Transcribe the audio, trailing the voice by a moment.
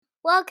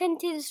Welcome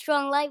to the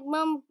Strong Like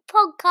Mum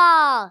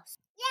podcast.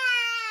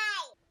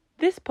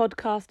 This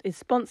podcast is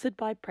sponsored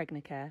by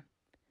Pregnicare.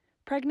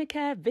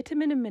 Pregnicare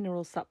vitamin and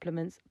mineral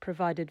supplements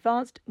provide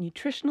advanced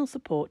nutritional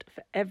support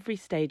for every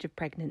stage of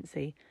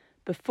pregnancy,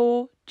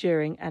 before,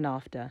 during and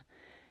after.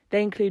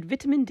 They include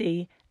vitamin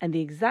D and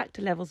the exact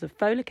levels of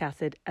folic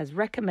acid as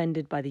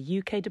recommended by the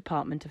UK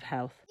Department of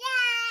Health.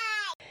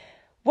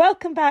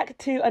 Welcome back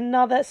to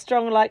another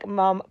Strong Like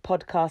Mum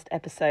podcast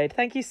episode.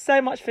 Thank you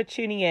so much for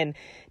tuning in.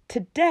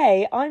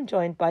 Today I'm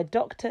joined by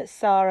Dr.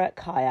 Sarah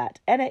Kayat,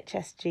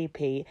 NHS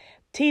GP,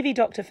 TV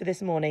doctor for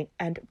This Morning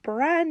and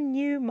brand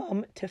new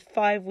mum to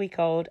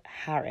 5-week-old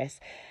Harris.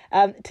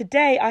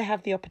 Today I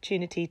have the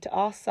opportunity to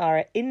ask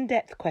Sarah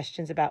in-depth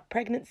questions about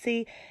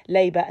pregnancy,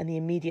 labour and the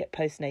immediate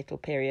postnatal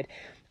period.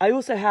 I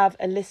also have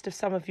a list of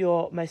some of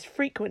your most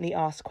frequently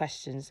asked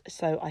questions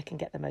so I can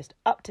get the most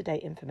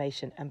up-to-date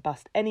information and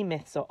bust any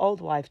myths or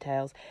old wives'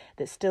 tales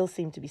that still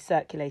seem to be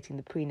circulating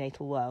the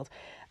prenatal world.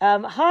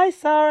 Hi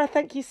Sarah,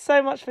 thank you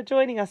so much for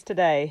joining us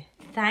today.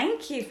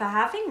 Thank you for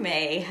having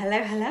me.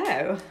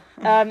 Hello.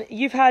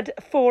 You've had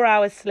 4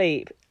 hours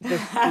sleep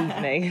this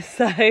evening,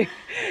 so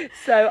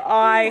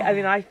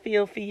I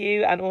feel for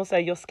you, and also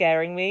you're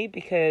scaring me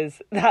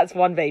because that's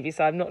one baby,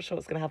 so I'm not sure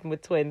what's going to happen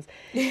with twins.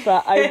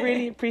 But I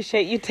really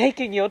appreciate you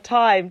taking your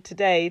time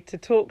today to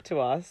talk to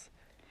us.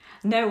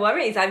 No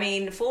worries. I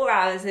mean, 4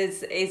 hours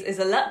is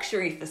a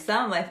luxury for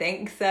some, I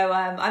think. So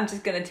I'm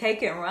just going to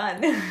take it and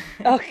run.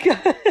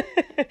 Okay.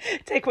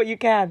 Take what you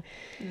can.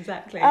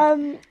 Exactly.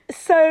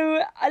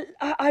 So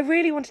I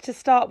really wanted to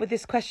start with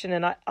this question,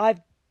 and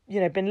I've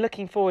been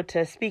looking forward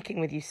to speaking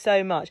with you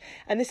so much.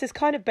 And this is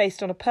kind of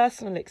based on a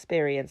personal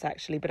experience,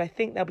 actually, but I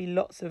think there'll be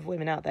lots of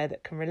women out there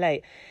that can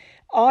relate.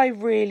 I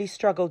really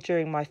struggled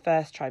during my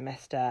first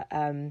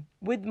trimester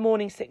with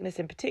morning sickness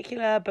in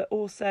particular, but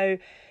also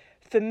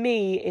for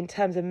me, in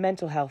terms of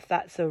mental health,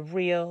 that's a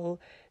real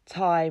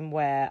time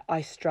where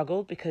I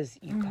struggled because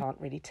you can't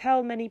really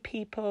tell many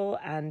people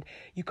and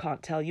you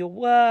can't tell your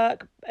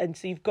work, and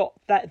so you've got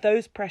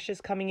those pressures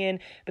coming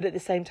in, but at the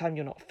same time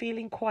you're not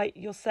feeling quite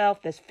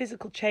yourself. There's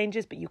physical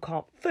changes, but you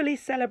can't fully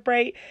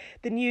celebrate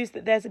the news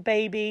that there's a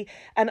baby.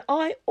 And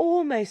I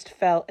almost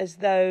felt as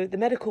though the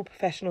medical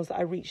professionals that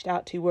I reached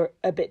out to were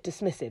a bit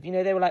dismissive.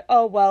 They were like,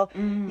 oh well,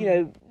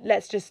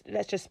 let's just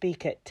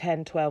speak at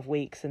 10-12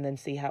 weeks and then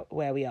see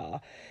where we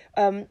are.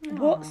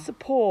 What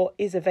support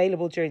is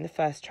available during the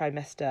first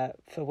trimester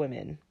for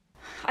women?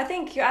 I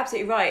think you're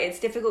absolutely right. It's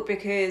difficult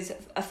because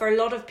for a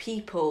lot of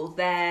people,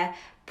 their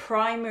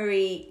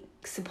primary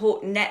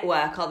support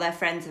network are their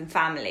friends and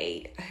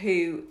family,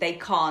 who they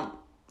can't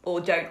or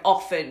don't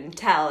often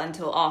tell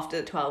until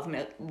after the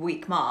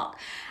 12-week mark.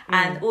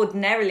 And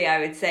ordinarily I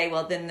would say,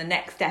 well, then the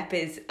next step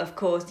is, of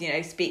course,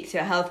 speak to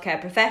a healthcare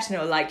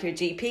professional like your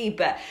GP,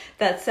 but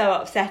that's so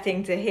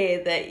upsetting to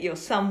hear that you're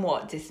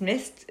somewhat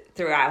dismissed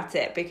throughout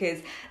it,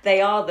 because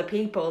they are the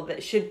people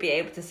that should be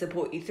able to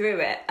support you through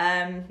it.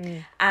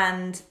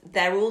 And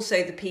they're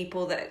also the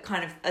people that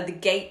kind of are the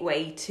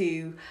gateway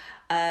to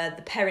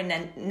the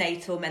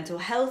perinatal mental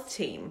health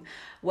team,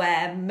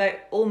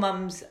 where all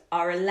mums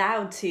are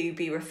allowed to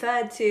be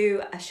referred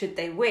to should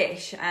they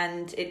wish.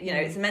 And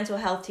it's a mental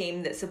health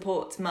team that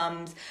supports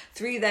mums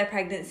through their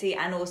pregnancy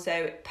and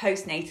also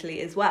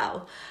postnatally as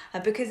well,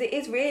 because it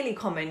is really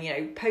common.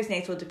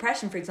 Postnatal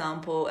depression, for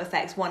example,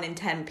 affects 1 in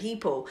 10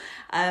 people.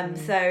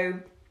 So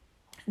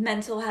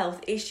mental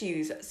health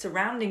issues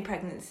surrounding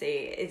pregnancy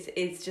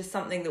is just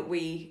something that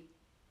we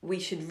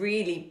should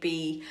really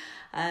be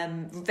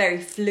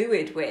very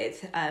fluid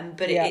with,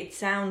 but it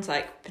sounds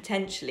like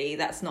potentially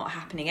that's not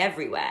happening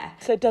everywhere.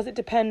 So does it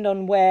depend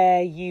on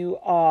where you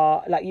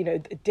are? Like,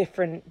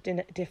 different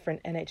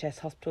NHS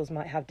hospitals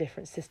might have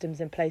different systems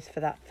in place for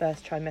that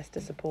first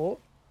trimester support?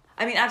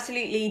 I mean,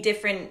 absolutely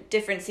different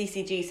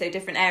CCGs, so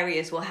different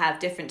areas will have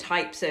different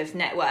types of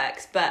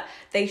networks, but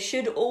they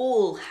should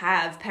all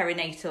have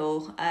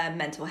perinatal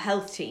mental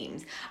health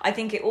teams. I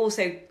think it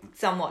also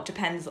somewhat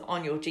depends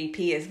on your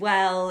GP as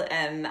well,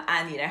 and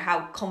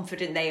how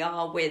confident they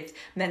are with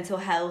mental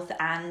health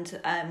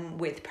and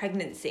with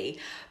pregnancy.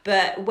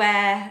 But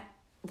where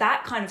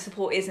that kind of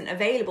support isn't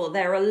available,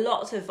 there are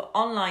lots of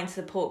online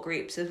support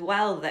groups as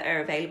well that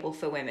are available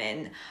for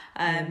women.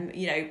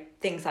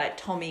 Things like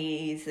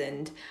Tommy's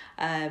and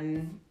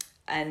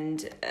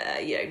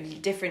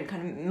different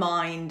kind of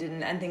Mind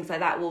and things like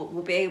that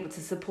will be able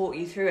to support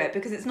you through it,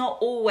 because it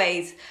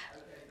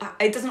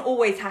doesn't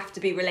always have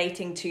to be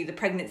relating to the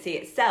pregnancy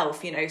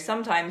itself.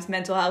 Sometimes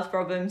mental health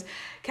problems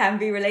can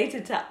be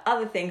related to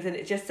other things, and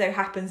it just so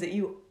happens that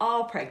you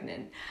are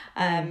pregnant.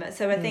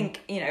 So I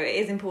think, it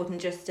is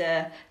important just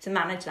to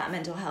manage that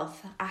mental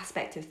health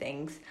aspect of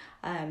things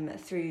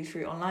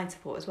through online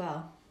support as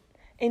well.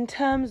 In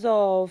terms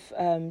of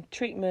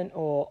treatment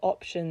or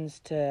options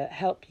to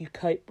help you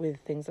cope with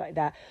things like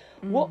that,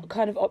 what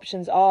kind of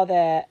options are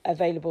there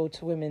available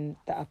to women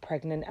that are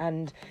pregnant?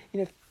 And,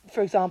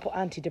 for example,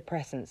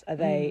 antidepressants, are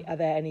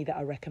there any that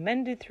are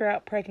recommended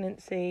throughout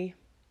pregnancy?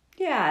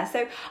 Yeah,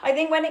 so I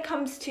think when it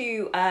comes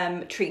to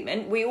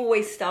treatment, we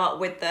always start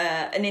with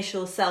the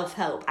initial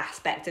self-help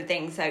aspect of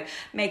things. So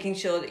making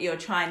sure that you're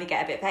trying to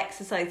get a bit of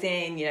exercise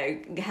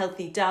in,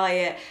 healthy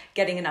diet,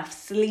 getting enough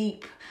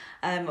sleep,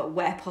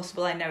 where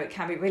possible. I know it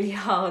can be really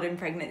hard in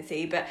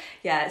pregnancy, but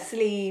yeah,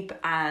 sleep,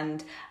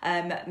 and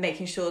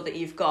making sure that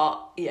you've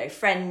got,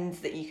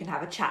 friends that you can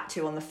have a chat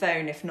to on the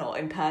phone, if not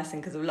in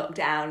person because of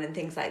lockdown and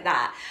things like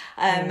that.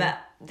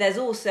 There's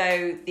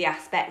also the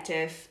aspect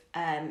of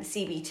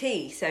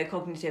CBT, so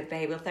cognitive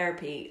behavioural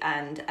therapy,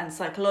 and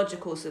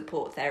psychological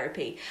support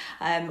therapy,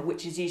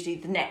 which is usually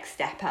the next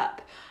step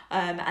up,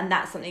 and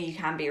that's something you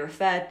can be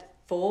referred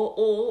for,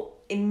 or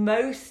in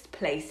most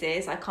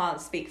places, I can't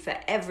speak for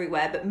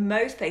everywhere, but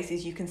most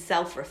places you can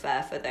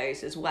self-refer for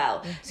those as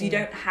well. So you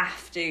don't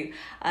have to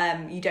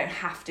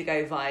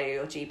go via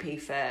your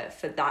GP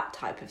for that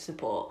type of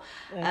support.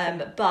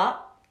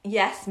 But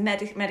yes,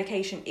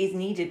 medication is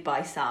needed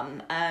by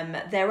some.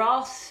 There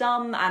are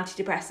some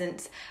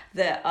antidepressants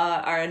that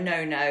are a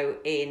no-no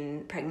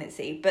in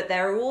pregnancy, but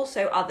there are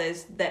also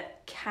others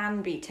that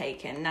can be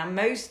taken. Now,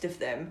 most of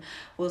them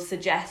will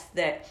suggest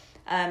that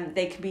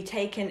they can be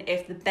taken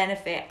if the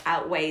benefit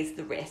outweighs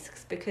the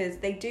risks, because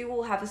they do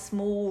all have a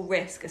small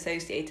risk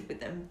associated with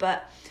them.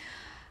 But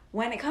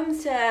when it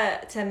comes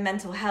to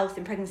mental health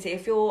in pregnancy,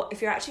 if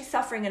you're actually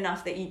suffering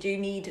enough that you do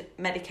need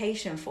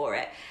medication for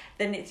it,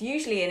 then it's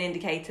usually an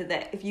indicator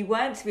that if you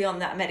weren't to be on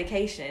that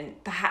medication,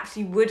 perhaps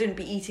you wouldn't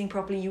be eating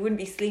properly, you wouldn't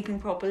be sleeping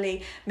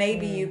properly,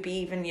 maybe you'd be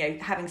even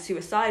having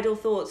suicidal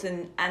thoughts,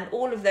 and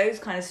all of those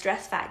kind of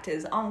stress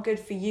factors aren't good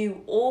for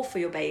you or for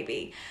your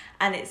baby.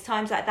 And it's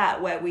times like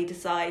that where we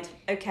decide,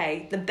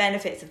 okay, the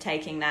benefits of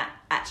taking that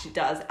actually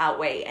does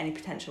outweigh any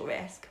potential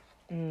risk.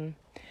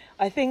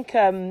 I think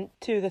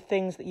two of the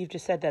things that you've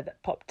just said there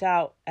that popped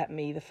out at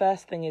me, the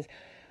first thing is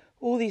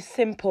all these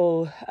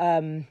simple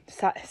in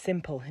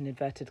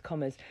inverted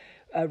commas,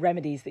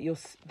 remedies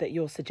that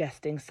you're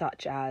suggesting,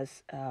 such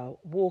as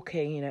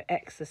walking,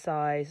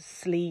 exercise,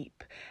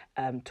 sleep,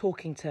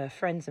 talking to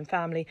friends and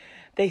family.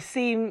 They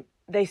seem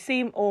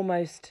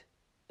almost.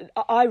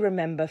 I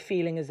remember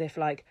feeling as if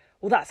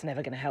well, that's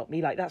never going to help me.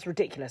 That's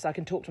ridiculous. I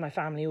can talk to my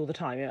family all the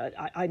time.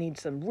 I need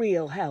some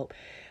real help.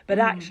 But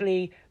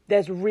actually,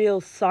 there's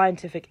real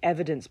scientific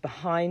evidence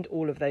behind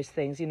all of those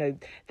things.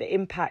 The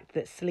impact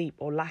that sleep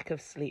or lack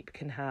of sleep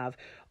can have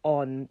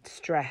on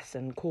stress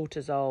and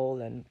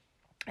cortisol and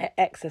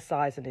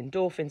exercise and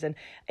endorphins. And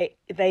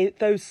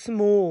those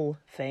small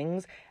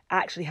things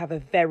actually can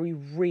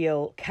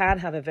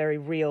have a very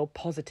real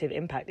positive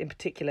impact, in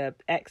particular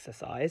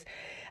exercise.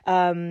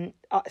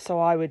 So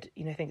I would,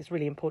 think it's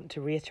really important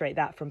to reiterate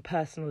that from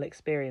personal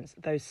experience.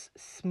 Those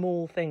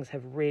small things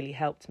have really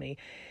helped me.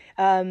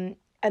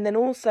 And then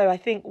also, I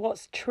think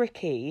what's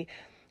tricky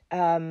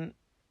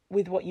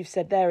with what you've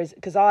said there is,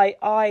 because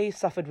I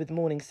suffered with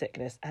morning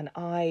sickness, and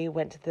I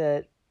went to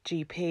the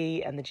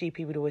GP, and the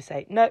GP would always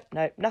say, no,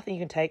 nothing you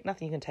can take,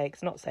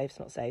 it's not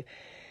safe.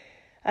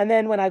 And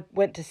then when I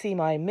went to see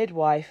my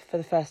midwife for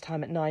the first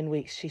time at 9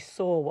 weeks, she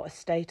saw what a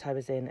state I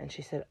was in, and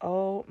she said,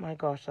 oh my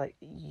gosh,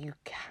 you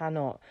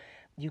cannot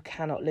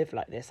live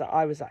like this.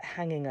 I was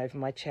hanging over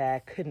my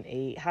chair, couldn't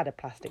eat, had a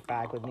plastic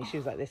bag with me. She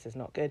was like, this is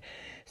not good.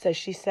 So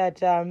she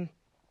said,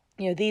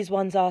 these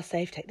ones are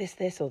safe, take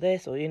this or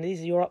this, or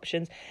these are your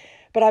options.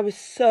 But I was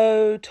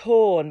so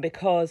torn,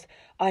 because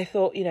I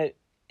thought,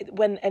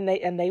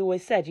 they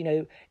always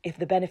said, if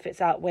the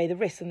benefits outweigh the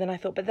risks. And then I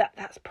thought, but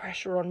that's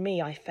pressure on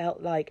me. I felt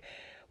like,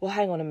 well,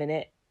 hang on a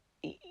minute,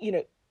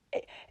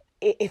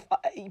 if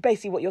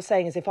basically what you're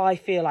saying is, if I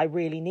feel I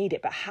really need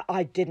it, but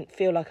I didn't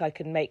feel like I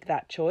could make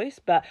that choice.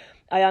 But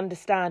I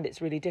understand it's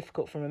really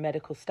difficult from a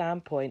medical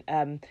standpoint.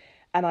 And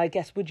I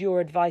guess, would your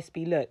advice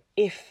be, look,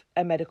 if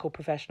a medical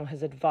professional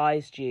has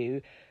advised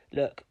you,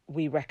 look,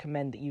 we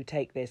recommend that you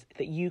take this,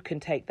 that you can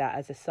take that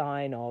as a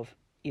sign of,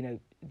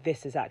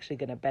 this is actually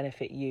going to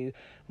benefit you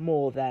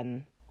more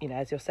than,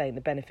 as you're saying,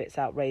 the benefits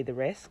outweigh the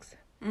risks?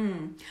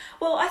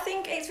 Well, I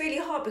think it's really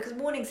hard, because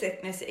morning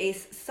sickness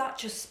is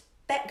such a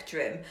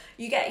spectrum.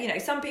 You get,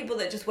 some people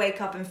that just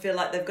wake up and feel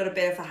like they've got a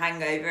bit of a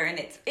hangover, and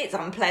it's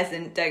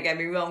unpleasant, don't get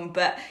me wrong,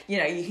 but you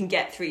can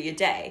get through your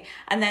day.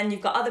 And then you've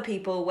got other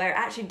people where it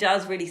actually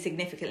does really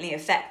significantly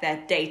affect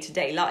their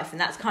day-to-day life, and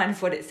that's kind of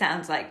what it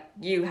sounds like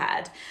you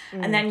had.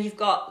 And then you've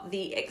got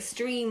the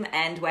extreme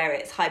end where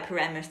it's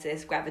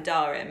hyperemesis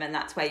gravidarum, and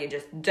that's where you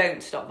just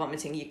don't stop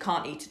vomiting, you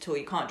can't eat at all,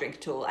 you can't drink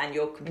at all, and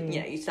you're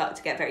you start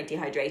to get very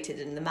dehydrated,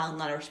 and the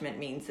malnourishment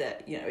means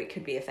that it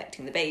could be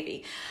affecting the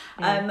baby.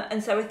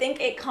 And so I think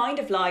it kind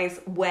of lies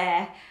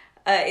where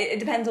it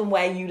depends on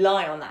where you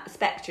lie on that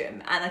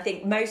spectrum. And I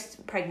think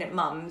most pregnant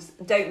mums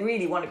don't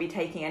really want to be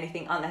taking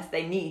anything unless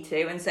they need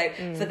to. And so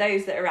for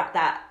those that are at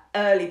that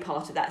early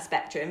part of that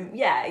spectrum,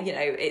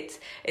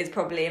 it's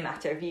probably a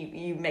matter of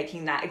you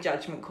making that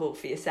judgment call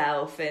for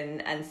yourself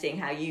and seeing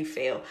how you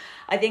feel.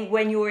 I think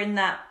when you're in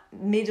that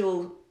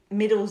middle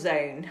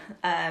zone,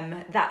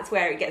 that's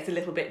where it gets a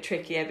little bit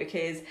trickier,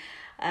 because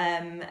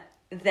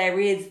there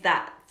is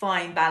that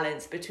fine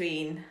balance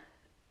between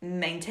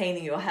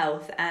maintaining your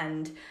health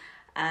and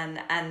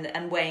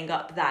and weighing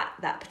up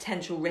that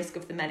potential risk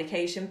of the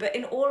medication. But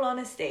in all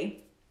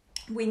honesty,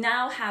 we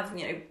now have,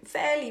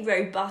 fairly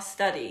robust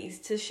studies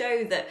to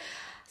show that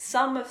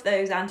some of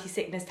those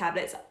anti-sickness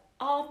tablets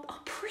are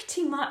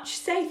pretty much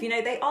safe.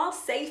 They are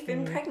safe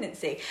in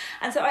pregnancy.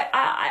 And so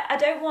I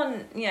don't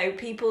want,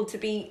 people to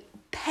be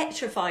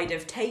petrified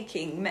of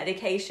taking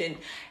medication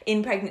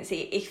in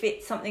pregnancy if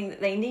it's something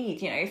that they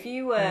need. If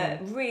you were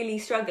really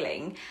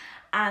struggling,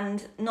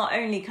 and not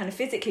only kind of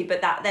physically,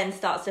 but that then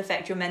starts to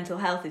affect your mental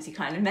health, as you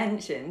kind of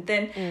mentioned,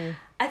 then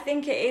I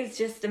think it is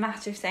just a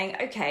matter of saying,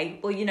 okay,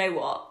 well, you know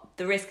what?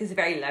 The risk is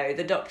very low.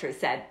 The doctor has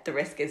said the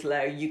risk is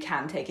low. You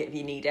can take it if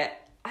you need it.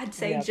 I'd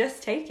say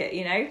just take it,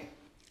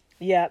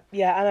 Yeah.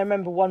 And I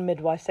remember one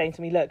midwife saying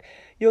to me, look,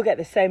 you'll get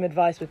the same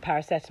advice with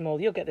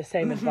paracetamol. You'll get the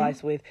same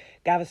advice with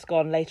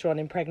Gaviscon later on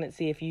in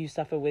pregnancy if you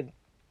suffer with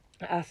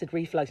acid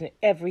reflux. And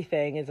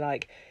everything is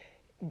like,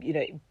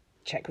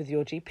 check with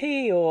your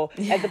GP, or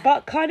and the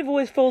buck kind of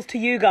always falls to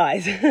you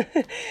guys.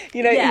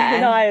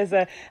 Even I as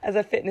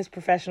a fitness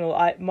professional,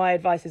 my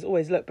advice is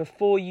always, look,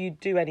 before you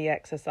do any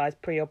exercise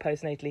pre or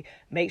postnatally,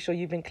 make sure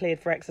you've been cleared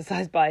for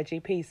exercise by a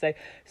GP.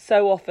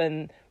 So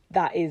often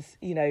that is,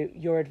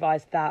 your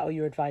advice, that, or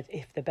your advice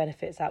if the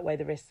benefits outweigh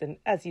the risks. And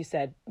as you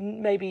said,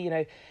 maybe,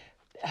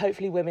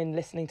 hopefully women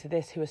listening to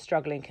this who are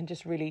struggling can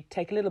just really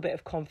take a little bit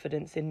of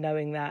confidence in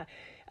knowing that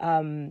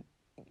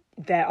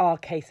there are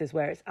cases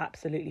where it's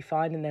absolutely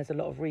fine, and there's a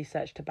lot of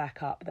research to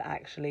back up that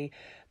actually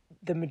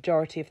the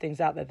majority of things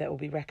out there that will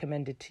be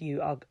recommended to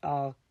you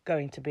are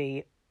going to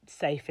be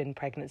safe in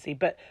pregnancy.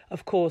 But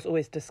of course,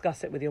 always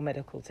discuss it with your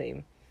medical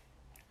team.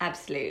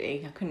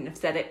 Absolutely. I couldn't have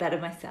said it better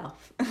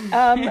myself.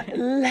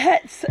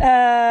 Let's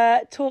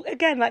talk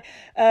again,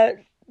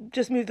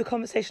 just move the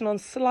conversation on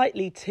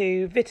slightly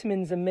to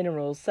vitamins and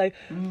minerals. So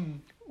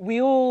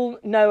we all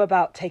know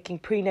about taking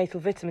prenatal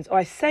vitamins, or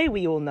I say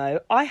we all know.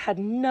 I had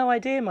no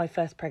idea in my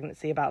first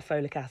pregnancy about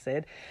folic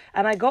acid,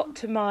 and I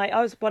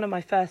was one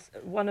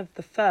of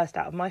the first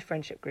out of my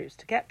friendship groups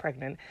to get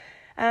pregnant.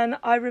 And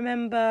I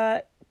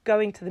remember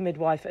going to the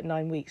midwife at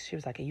 9 weeks. She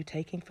was like, are you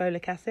taking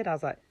folic acid? I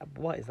was like,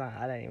 what is that?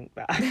 I don't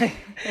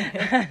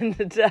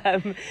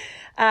even...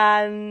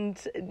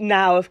 and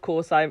now, of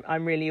course,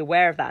 I'm really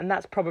aware of that. And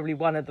that's probably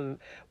one of the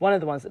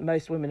ones that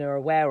most women are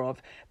aware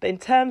of. But in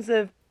terms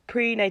of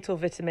prenatal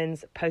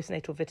vitamins,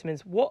 postnatal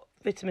vitamins, what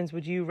vitamins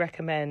would you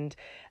recommend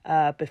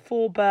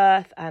before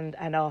birth and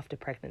after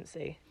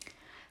pregnancy?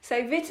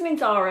 So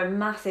vitamins are a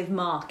massive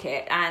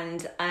market,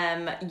 and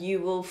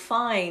you will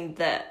find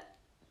that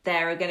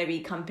there are going to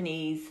be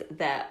companies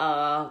that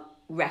are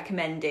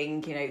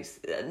recommending,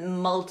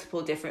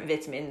 multiple different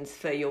vitamins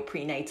for your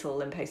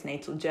prenatal and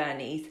postnatal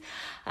journeys.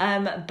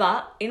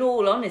 But in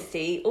all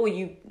honesty, all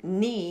you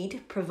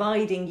need,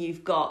 providing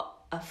you've got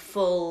a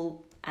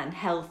full and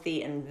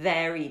healthy and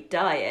varied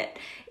diet,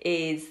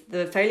 is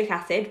the folic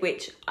acid,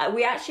 which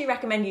we actually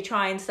recommend you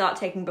try and start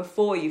taking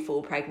before you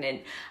fall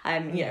pregnant.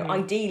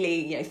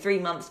 Ideally, 3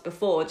 months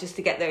before, just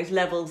to get those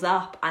levels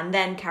up, and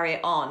then carry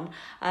it on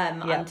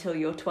until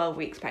you're 12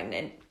 weeks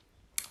pregnant.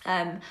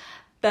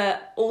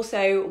 But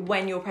also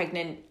when you're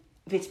pregnant,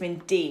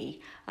 vitamin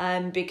D,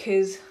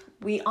 because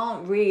we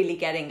aren't really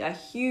getting a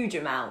huge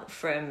amount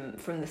from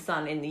the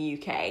sun in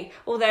the UK,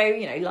 although,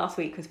 last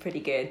week was pretty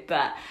good,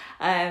 but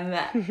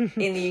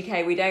in the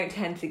UK we don't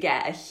tend to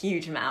get a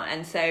huge amount,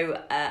 and so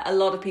a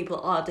lot of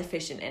people are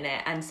deficient in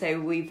it, and so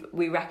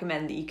we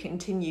recommend that you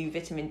continue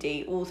vitamin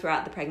D all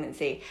throughout the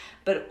pregnancy,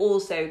 but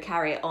also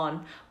carry it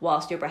on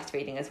whilst you're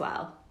breastfeeding as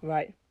well.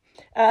 Right.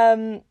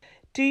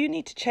 Do you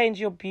need to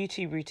change your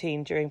beauty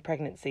routine during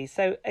pregnancy?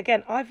 So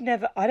again, I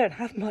don't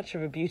have much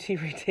of a beauty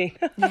routine.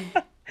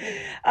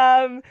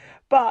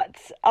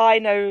 But I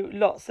know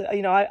lots of,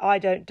 I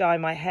don't dye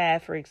my hair,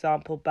 for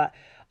example, but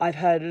I've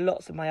heard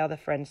lots of my other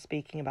friends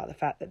speaking about the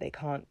fact that they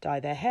can't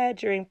dye their hair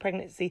during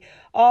pregnancy.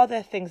 Are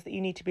there things that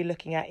you need to be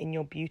looking at in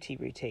your beauty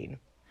routine?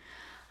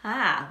 So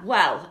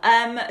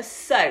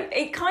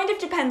it kind of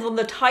depends on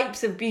the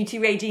types of beauty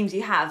regimes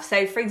you have.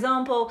 So, for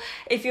example,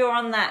 if you're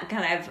on that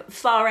kind of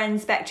far end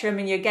spectrum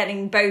and you're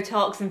getting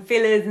Botox and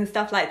fillers and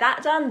stuff like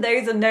that done,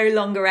 those are no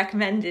longer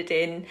recommended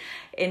in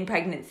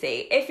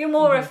pregnancy. If you're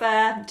more of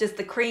just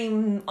the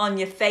cream on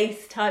your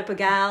face type of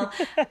gal,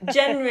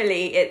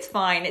 generally it's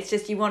fine. It's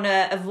just you want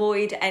to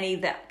avoid any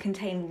that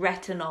contain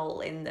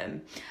retinol in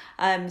them.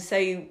 So,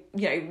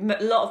 a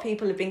lot of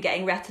people have been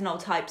getting retinol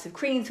types of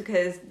creams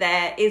because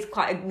there is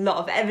quite a lot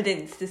of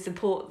evidence to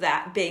support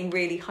that being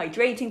really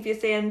hydrating for your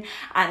skin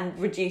and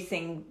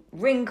reducing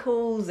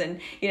wrinkles,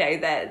 and,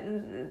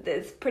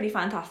 there's pretty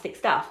fantastic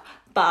stuff.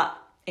 But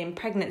in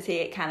pregnancy,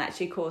 it can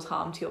actually cause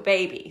harm to your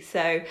baby.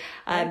 So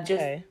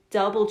just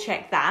double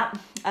check that.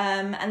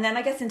 And then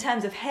I guess in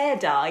terms of hair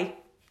dye,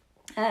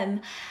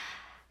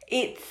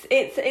 it's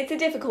a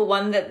difficult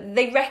one. That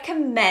they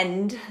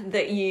recommend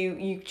that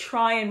you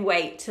try and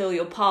wait till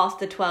you're past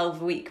the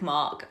 12-week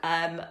mark.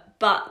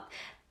 But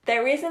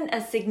there isn't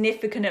a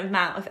significant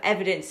amount of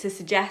evidence to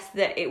suggest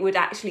that it would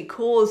actually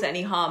cause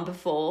any harm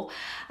before.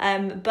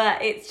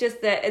 But it's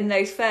just that in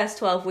those first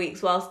 12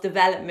 weeks, whilst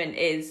development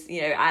is,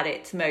 at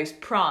its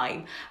most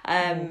prime,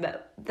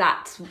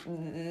 that's,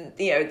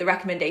 the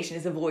recommendation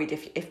is avoid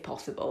if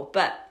possible.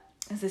 But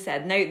as I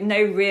said,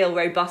 no real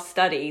robust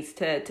studies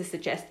to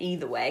suggest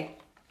either way.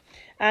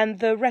 And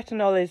the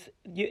retinol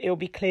it'll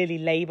be clearly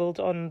labelled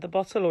on the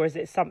bottle, or is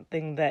it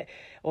something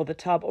or the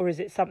tub, or is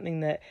it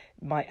something that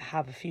might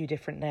have a few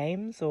different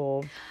names,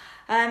 or?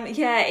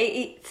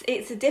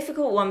 It's a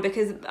difficult one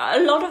because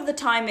a lot of the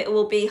time it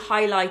will be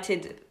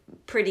highlighted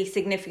pretty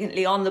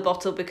significantly on the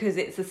bottle because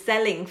it's a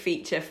selling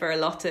feature for a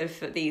lot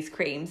of these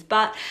creams,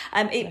 but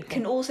it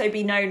can also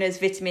be known as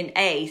vitamin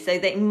A, so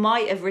they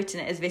might have written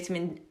it as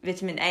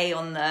vitamin A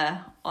on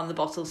the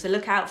bottle, so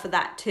look out for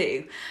that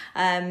too.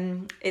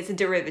 It's a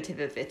derivative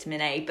of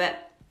vitamin A,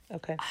 but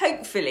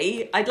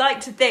hopefully, I'd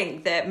like to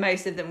think that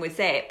most of them would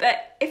say it,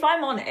 but if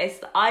I'm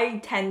honest, I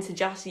tend to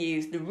just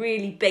use the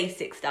really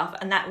basic stuff,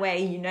 and that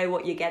way you know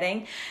what you're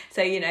getting.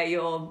 So,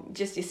 your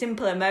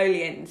simple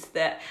emollients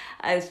that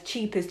are as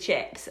cheap as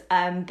chips,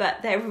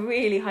 but they're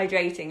really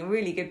hydrating and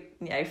really good,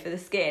 for the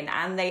skin,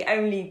 and they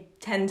only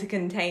tend to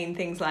contain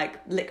things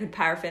like liquid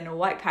paraffin or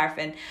white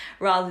paraffin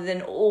rather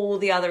than all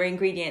the other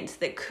ingredients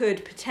that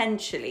could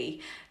potentially,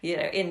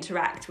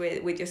 interact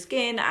with your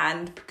skin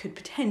and could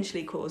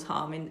potentially cause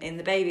harm in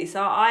the baby.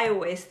 So I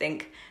always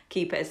think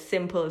keep it as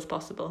simple as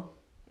possible.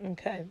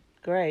 Okay,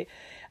 great.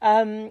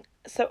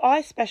 So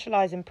I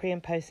specialise in pre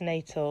and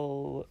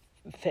postnatal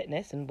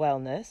fitness and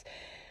wellness.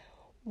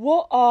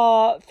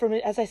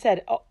 As I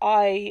said,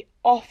 I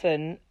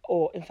often,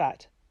 or in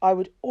fact, I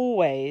would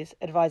always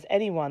advise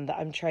anyone that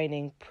I'm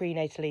training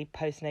prenatally,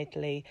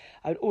 postnatally,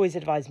 I would always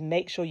advise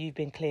make sure you've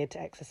been cleared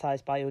to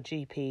exercise by your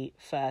GP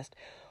first.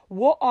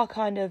 What are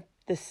kind of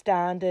the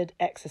standard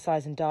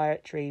exercise and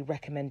dietary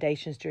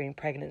recommendations during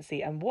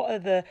pregnancy, and what are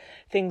the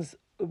things,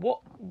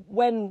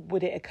 when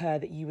would it occur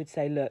that you would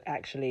say, look,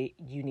 actually,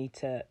 you need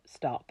to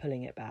start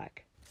pulling it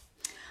back?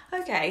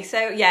 Okay,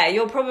 so yeah,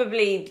 you're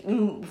probably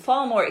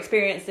far more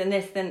experienced in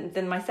this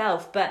than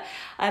myself, but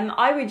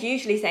I would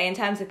usually say in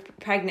terms of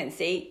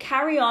pregnancy,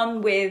 carry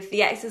on with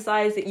the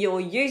exercise that you're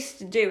used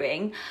to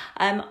doing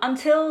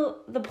until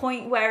the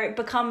point where it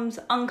becomes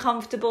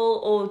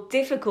uncomfortable or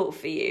difficult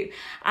for you.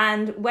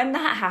 And when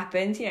that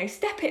happens,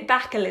 step it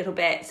back a little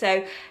bit.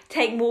 So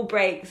take more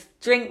breaks,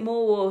 drink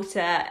more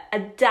water,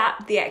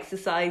 adapt the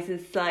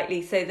exercises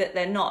slightly so that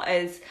they're not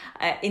as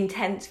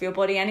intense for your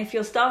body. And if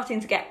you're starting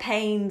to get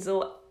pains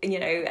or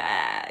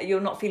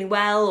you're not feeling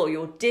well or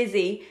you're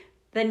dizzy,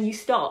 then you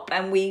stop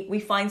and we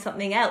find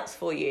something else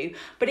for you.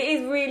 But it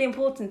is really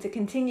important to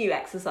continue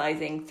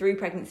exercising through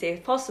pregnancy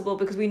if possible,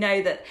 because we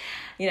know that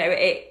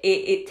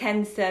it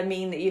tends to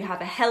mean that you have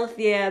a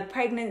healthier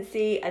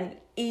pregnancy, an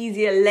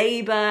easier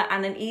labour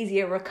and an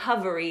easier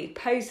recovery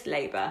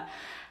post-labour.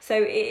 So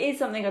it is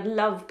something I'd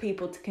love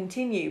people to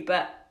continue,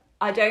 but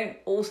I don't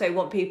also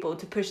want people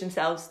to push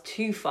themselves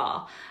too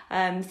far.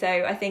 So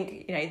I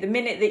think, the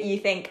minute that you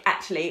think,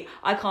 actually,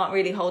 I can't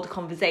really hold a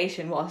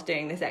conversation whilst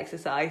doing this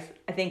exercise,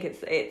 I think it's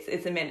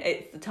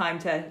the time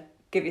to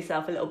give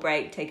yourself a little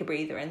break, take a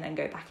breather, and then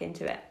go back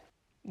into it.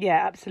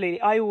 Yeah,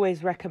 absolutely. I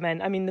always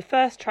recommend, the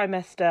first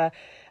trimester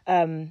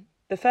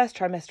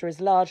is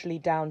largely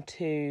down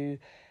to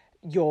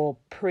your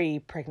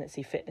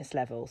pre-pregnancy fitness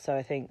level. So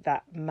I think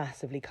that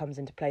massively comes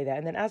into play there.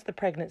 And then as the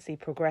pregnancy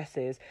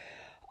progresses,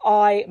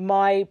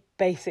 my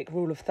basic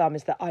rule of thumb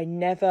is that I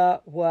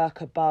never work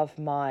above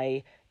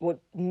my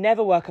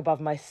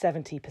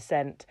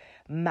 70%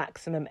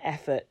 maximum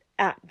effort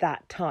at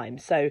that time.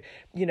 So,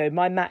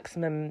 my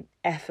maximum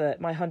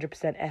effort, my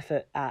 100%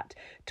 effort at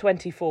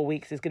 24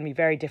 weeks is going to be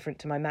very different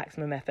to my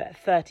maximum effort at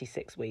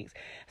 36 weeks.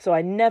 So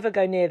I never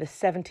go near the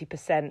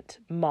 70%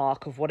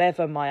 mark of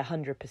whatever my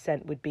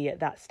 100% would be at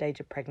that stage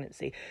of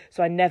pregnancy.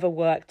 So I never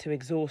work to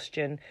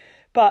exhaustion.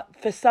 But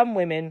for some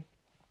women,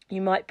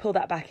 you might pull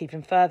that back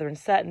even further, and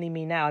certainly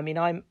me now.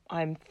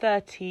 I'm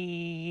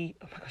 30.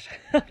 Oh my gosh!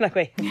 I'm like,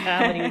 wait,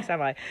 how many weeks am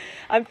I?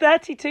 I'm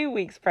 32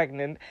 weeks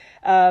pregnant,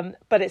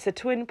 but it's a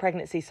twin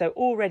pregnancy. So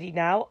already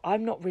now,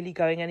 I'm not really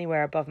going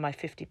anywhere above my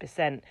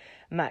 50%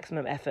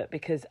 maximum effort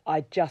because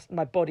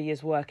my body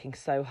is working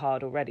so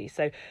hard already.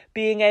 So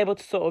being able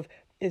to sort of,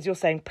 as you're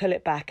saying, pull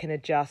it back and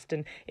adjust.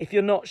 And if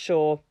you're not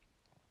sure,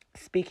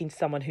 speaking to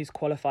someone who's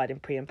qualified in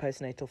pre and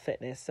postnatal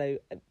fitness, so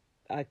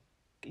I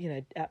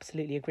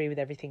absolutely agree with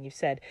everything you've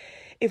said.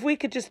 If we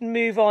could just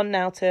move on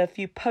now to a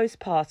few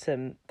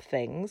postpartum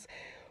things.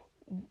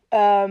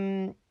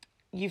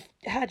 You've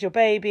had your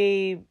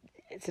baby.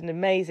 It's an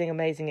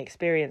amazing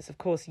experience. Of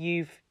course,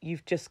 you've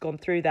just gone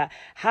through that.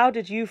 How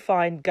did you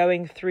find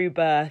going through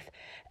birth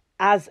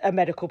as a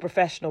medical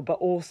professional, but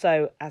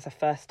also as a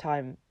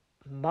first-time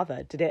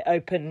mother? Did it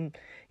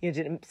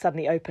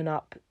suddenly open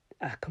up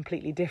a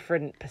completely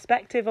different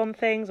perspective on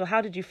things, or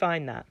how did you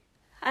find that?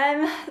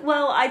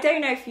 Well, I don't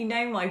know if you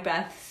know my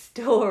birth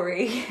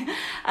story,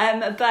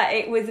 but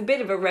it was a bit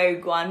of a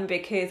rogue one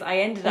because I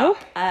ended up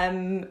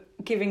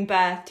giving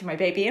birth to my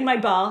baby in my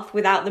bath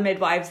without the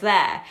midwives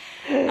there.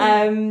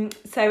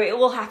 So it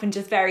all happened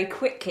just very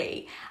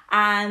quickly,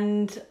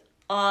 and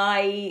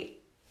I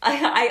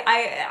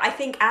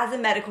think as a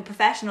medical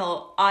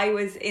professional, I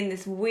was in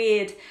this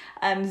weird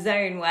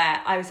zone where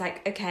I was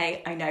like,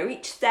 okay, I know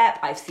each step.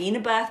 I've seen a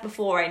birth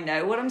before. I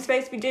know what I'm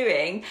supposed to be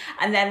doing.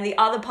 And then the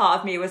other part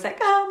of me was like,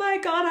 oh my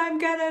God, I'm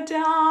gonna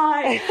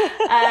die.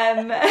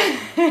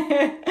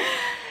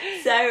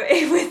 So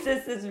it was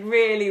just this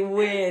really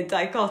weird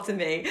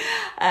dichotomy.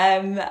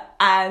 And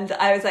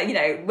I was like, you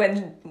know,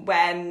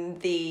 when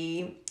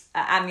the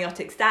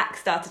amniotic sac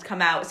started to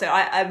come out, so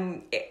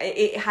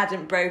it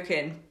hadn't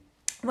broken.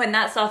 When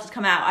that started to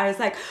come out, I was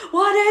like,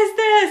 what is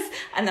this?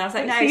 And then I was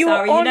like, no, so you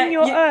sorry. were on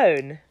your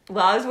own?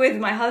 Well, I was with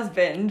my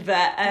husband,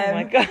 but oh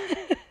my God.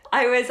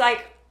 I was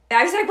like,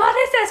 what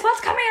is this?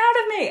 What's coming out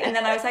of me? And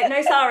then I was like,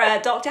 no,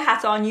 Sarah, Dr.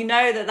 Hat on, you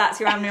know that's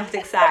your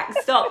amniotic sac.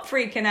 Stop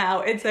freaking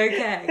out. It's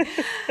okay.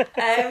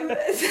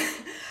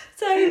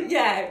 So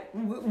yeah,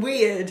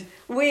 weird,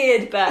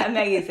 but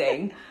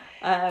amazing.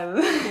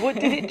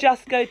 Did it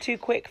just go too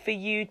quick for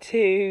you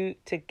to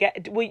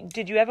get?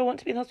 Did you ever want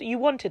to be in hospital? You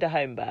wanted a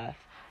home birth.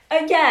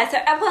 Yeah, so,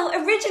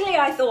 originally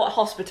I thought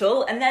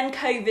hospital, and then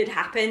COVID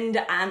happened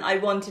and I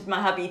wanted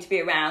my hubby to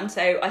be around,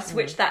 so I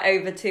switched that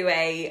over to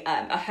a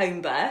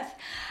home birth.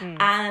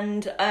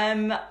 And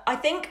I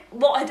think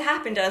what had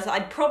happened is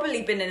I'd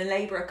probably been in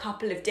labour a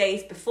couple of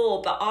days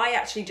before, but I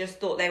actually just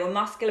thought they were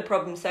muscular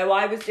problems, so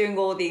I was doing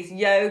all these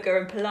yoga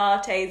and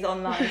Pilates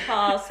online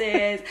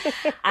classes,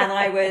 and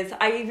I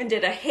even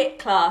did a HIIT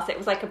class. It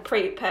was like a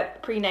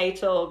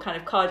prenatal kind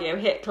of cardio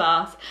HIIT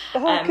class,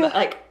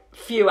 like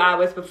few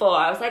hours before.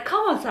 I was like,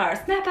 come on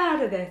Sarah, snap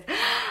out of this.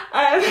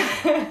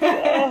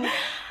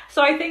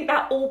 So I think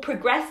that all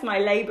progressed my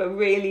labour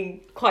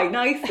really quite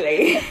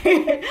nicely.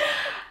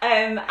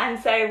 And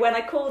so when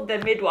I called the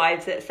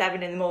midwives at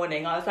 7 a.m,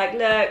 I was like,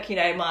 look, you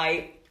know,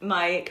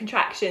 my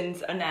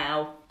contractions are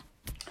now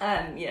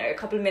you know, a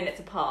couple of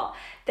minutes apart.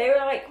 They were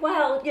like,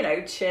 well, you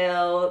know,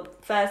 chill,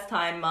 first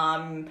time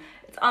mum,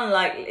 it's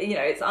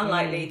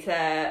unlikely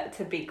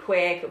to be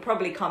quick. It'll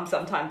probably come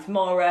sometime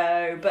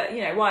tomorrow, but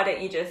you know, why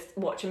don't you just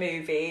watch a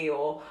movie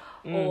or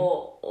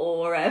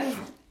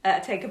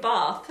take a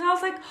bath? And I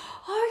was like,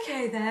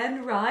 okay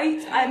then, right.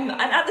 And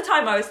at the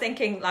time I was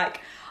thinking like,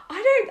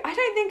 I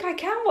don't think I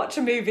can watch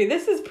a movie.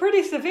 This is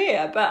pretty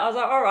severe. But I was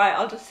like, all right,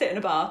 I'll just sit in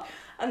a bath.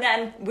 And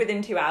then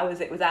within 2 hours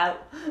it was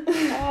out.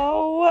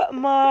 Oh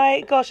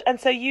my gosh.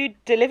 And so you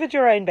delivered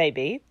your own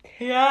baby.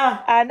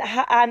 Yeah.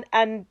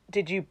 And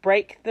did you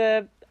break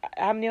the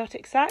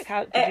amniotic sac?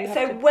 How did you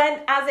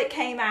as it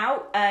came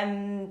out,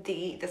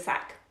 the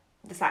sac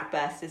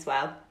burst as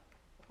well.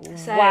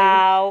 So,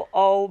 wow.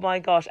 Oh my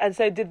gosh. And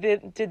so did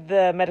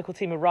the medical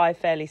team arrive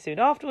fairly soon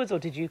afterwards, or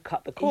did you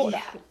cut the cord?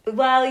 Yeah.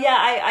 Well, yeah,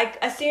 I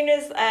as soon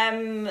as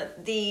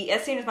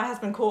my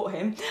husband caught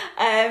him,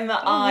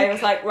 I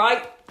was like,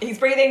 right, he's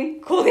breathing,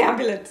 call the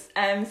ambulance.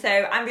 So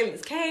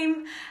ambulance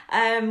came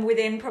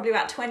within probably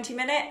about 20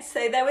 minutes.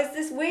 So there was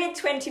this weird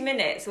 20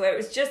 minutes where it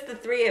was just the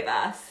three of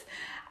us.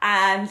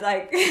 And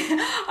like,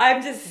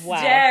 I'm just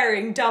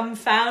staring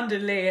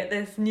dumbfoundedly at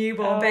this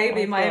newborn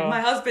baby. My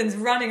husband's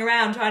running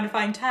around trying to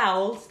find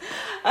towels.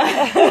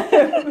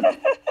 I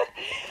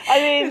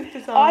mean,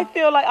 I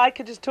feel like I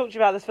could just talk to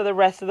you about this for the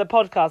rest of the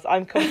podcast.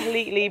 I'm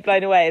completely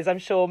blown away, as I'm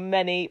sure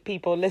many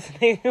people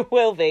listening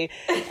will be.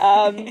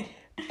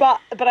 But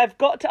I've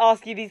got to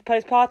ask you these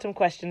postpartum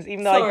questions,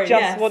 even though I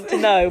just want to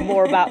know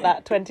more about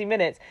that 20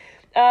 minutes.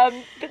 But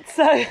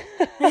so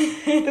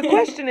the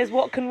question is,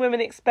 what can women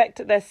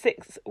expect at their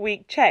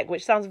 6-week check,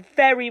 which sounds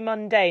very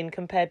mundane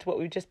compared to what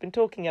we've just been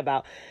talking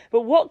about.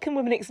 But what can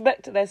women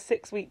expect at their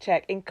 6-week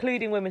check,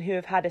 including women who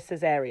have had a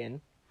cesarean?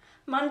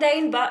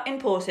 Mundane but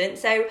important.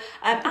 So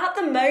at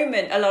the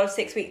moment, a lot of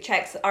 6-week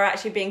checks are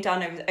actually being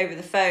done over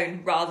the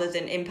phone rather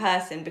than in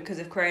person because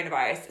of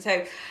coronavirus.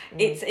 So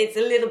it's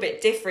a little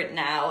bit different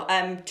now.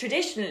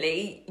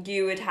 Traditionally,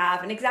 you would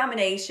have an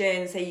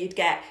examination, so you'd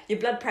get your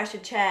blood pressure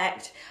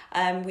checked.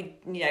 We'd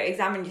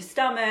examine your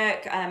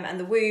stomach and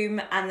the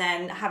womb, and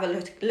then have a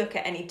look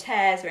at any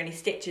tears or any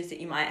stitches that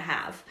you might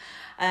have.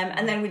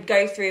 And then we'd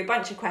go through a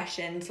bunch of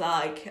questions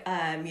like,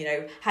 how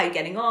are you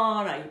getting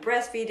on? Are you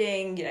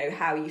breastfeeding?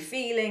 How are you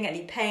feeling?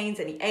 Any pains,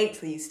 any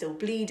aches? Are you still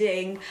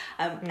bleeding?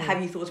 Have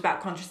you thought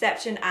about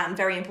contraception? And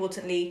very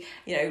importantly,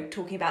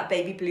 talking about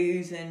baby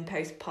blues and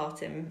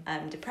postpartum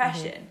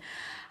depression.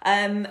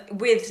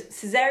 With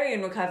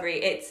cesarean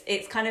recovery,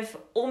 it's kind of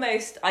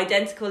almost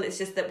identical. It's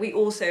just that we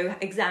also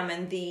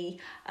examine the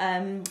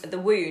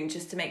wound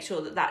just to make sure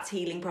that that's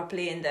healing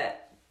properly and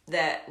that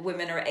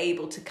women are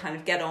able to kind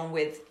of get on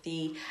with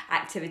the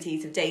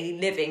activities of daily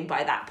living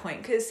by that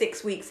point, because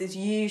 6 weeks is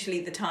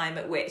usually the time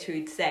at which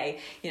we'd say,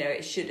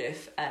 it should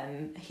have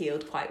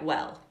healed quite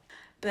well.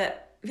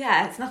 But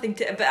yeah, it's nothing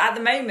to, but at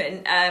the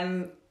moment,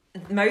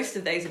 most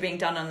of those are being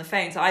done on the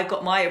phone. So I've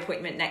got my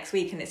appointment next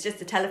week and it's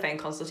just a telephone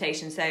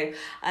consultation. So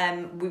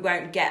we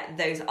won't get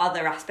those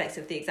other aspects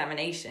of the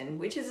examination,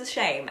 which is a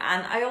shame.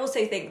 And I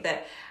also think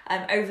that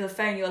over the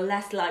phone, you're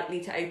less likely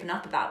to open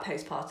up about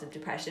postpartum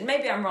depression.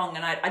 Maybe I'm wrong,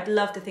 and I'd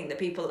love to think that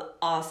people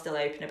are still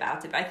open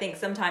about it. But I think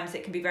sometimes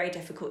it can be very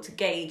difficult to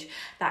gauge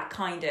that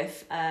kind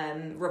of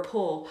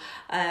rapport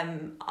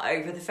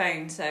over the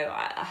phone. So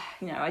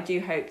I do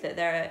hope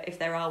that if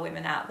there are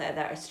women out there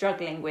that are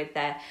struggling with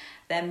their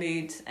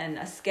moods and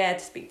are scared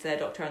to speak to their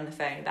doctor on the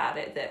phone about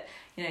it, that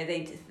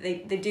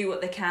they do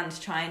what they can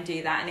to try and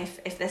do that. And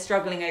if they're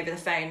struggling over the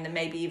phone, then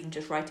maybe even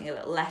just writing a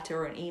little letter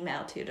or an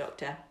email to your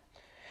doctor.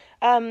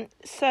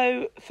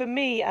 So for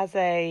me, as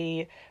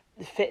a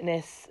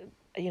fitness,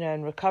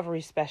 and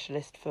recovery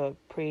specialist for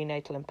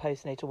prenatal and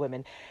postnatal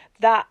women,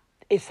 that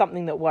is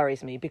something that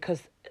worries me,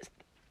 because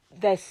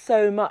there's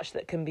so much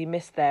that can be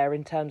missed there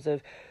in terms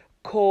of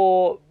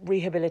core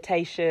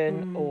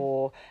rehabilitation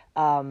or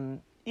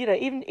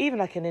even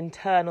like an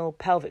internal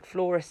pelvic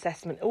floor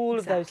assessment, all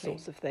of those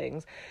sorts of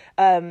things.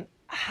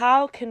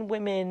 How can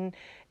women,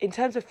 in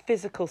terms of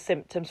physical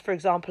symptoms, for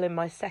example,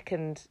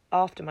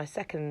 after my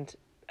second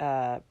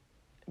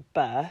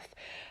birth,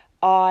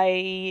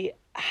 I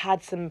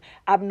had some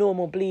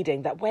abnormal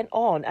bleeding that went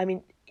on. I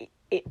mean,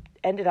 it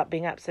ended up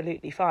being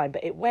absolutely fine,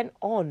 but it went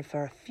on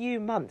for a few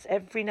months.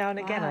 Every now and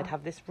again, I'd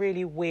have this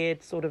really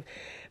weird sort of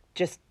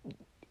just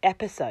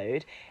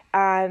episode,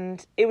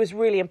 and it was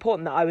really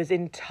important that I was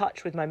in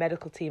touch with my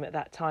medical team at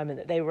that time and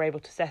that they were able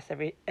to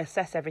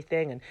assess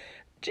everything, and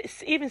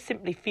just even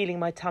simply feeling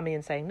my tummy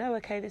and saying, no,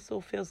 okay, this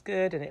all feels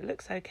good and it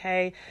looks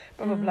okay,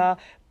 blah, blah, blah.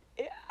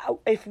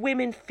 If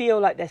women feel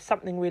like there's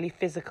something really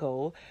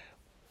physical,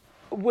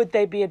 would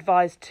they be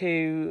advised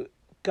to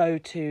go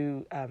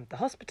to the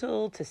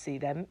hospital to see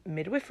their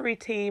midwifery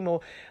team?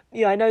 Or,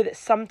 I know that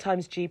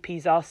sometimes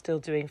GPs are still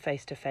doing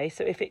face-to-face.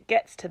 So if it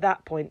gets to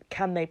that point,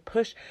 can they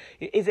push?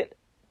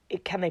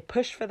 Can they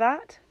push for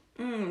that?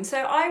 So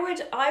I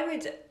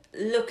would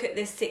look at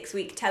this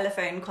 6-week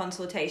telephone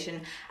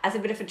consultation as a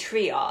bit of a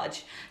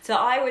triage. So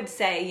I would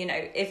say,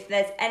 if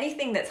there's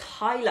anything that's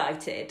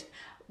highlighted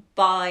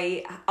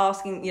by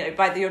asking,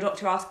 by your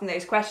doctor asking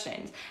those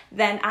questions,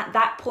 then at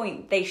that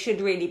point they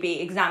should really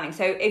be examining.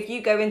 So if you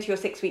go into your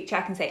 6-week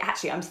check and say,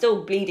 actually, I'm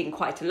still bleeding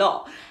quite a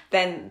lot,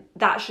 then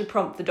that should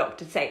prompt the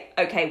doctor to say,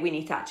 okay, we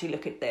need to actually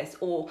look at this.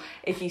 Or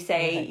if you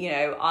say,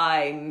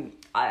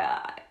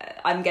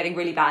 I'm getting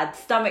really bad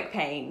stomach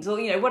pains, or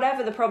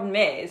whatever the problem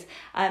is,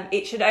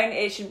 it should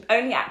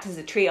only act as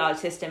a triage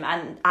system.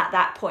 And at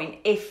that point,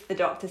 if the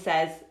doctor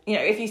says,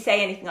 if you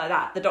say anything like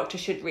that, the doctor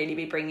should really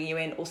be bringing you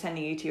in or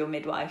sending you to your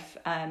midwife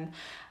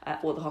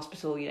or the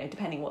hospital,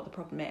 depending what the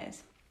problem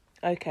is.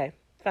 Okay.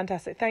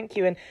 Fantastic. Thank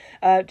you.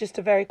 And just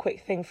a very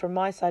quick thing from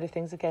my side of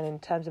things, again, in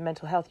terms of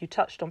mental health, you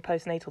touched on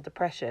postnatal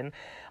depression.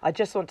 I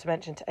just want to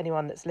mention to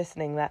anyone that's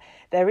listening that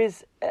there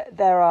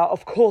are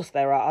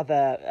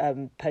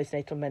other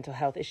postnatal mental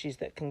health issues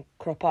that can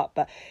crop up.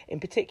 But in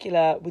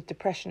particular with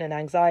depression and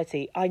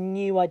anxiety, I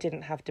knew I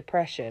didn't have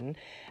depression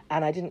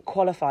and I didn't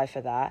qualify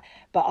for that.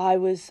 But I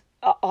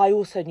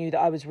also knew that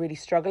I was really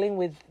struggling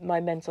with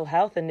my mental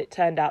health, and it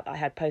turned out that I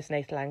had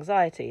postnatal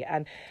anxiety.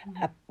 And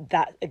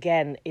that,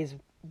 again, is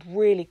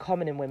really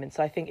common in women.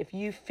 So I think if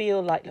you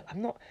feel like, look,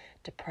 I'm not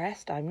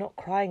depressed, I'm not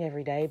crying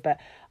every day, but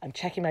I'm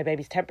checking my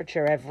baby's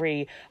temperature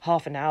every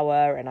half an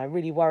hour and I'm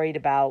really worried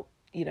about,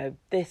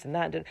 this and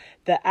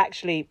that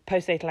actually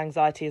postnatal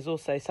anxiety is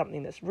also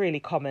something that's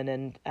really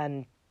common,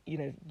 and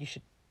you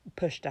should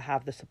push to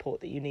have the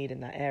support that you need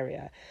in that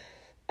area.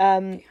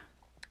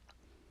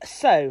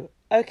 So,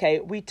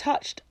 okay, we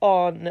touched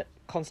on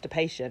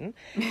constipation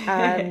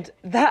and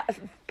that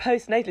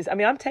postnatal. I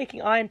mean, I'm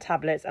taking iron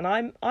tablets and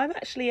I'm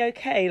actually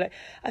okay. Like,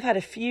 I've had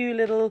a few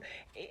little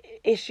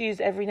issues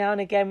every now and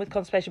again with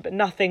constipation, but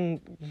nothing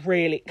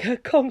really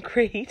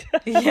concrete.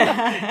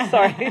 Yeah.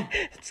 Sorry,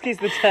 excuse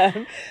the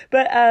term.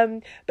 But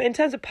in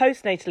terms of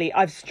postnatally,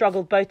 I've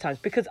struggled both times,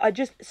 because I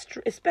just,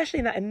 especially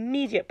in that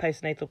immediate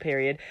postnatal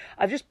period,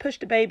 I've just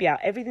pushed a baby out.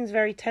 Everything's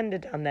very tender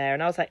down there,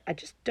 and I was like, I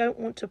just don't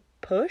want to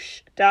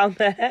push down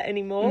there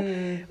anymore.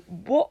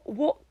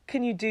 What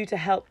can you do to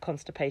help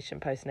constipation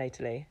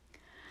postnatally?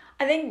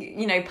 I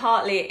think,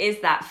 partly it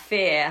is that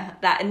fear,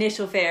 that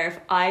initial fear of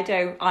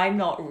I'm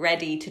not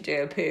ready to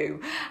do a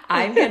poo.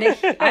 I'm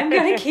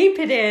gonna keep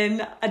it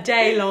in a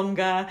day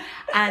longer.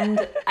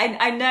 And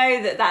I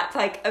know that that's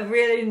like a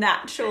really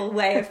natural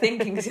way of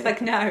thinking, because you're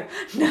like, no,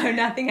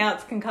 nothing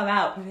else can come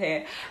out of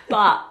here.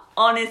 But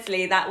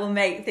honestly, that will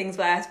make things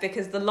worse,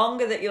 because the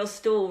longer that your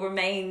stool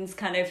remains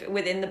kind of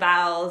within the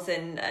bowels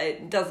and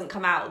it doesn't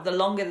come out, the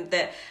longer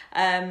that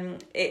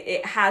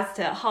it has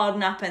to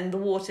harden up and the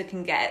water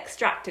can get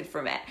extracted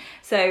from it.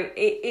 So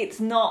it's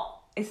not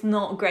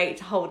great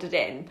to hold it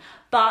in.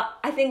 But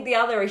I think the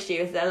other issue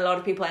is that a lot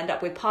of people end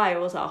up with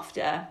piles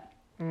after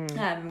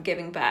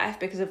giving birth,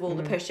 because of all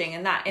the pushing,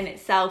 and that in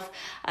itself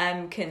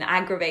can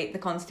aggravate the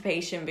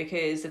constipation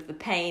because of the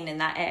pain in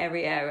that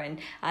area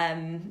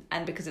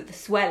and because of the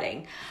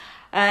swelling.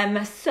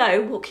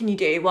 So what can you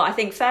do? Well, I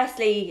think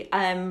firstly,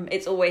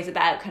 it's always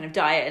about kind of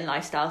diet and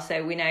lifestyle.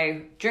 So we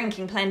know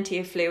drinking plenty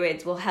of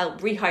fluids will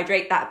help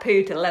rehydrate that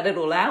poo to let it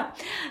all out.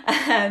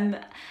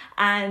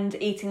 And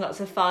eating lots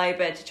of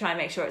fibre to try and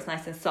make sure it's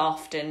nice and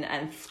soft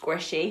and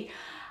squishy.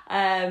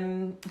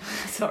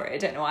 Sorry, I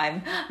don't know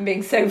why I'm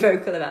being so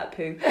vocal about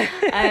poo.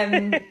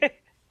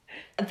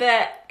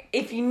 But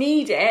if you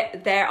need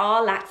it, there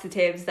are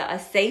laxatives that are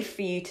safe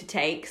for you to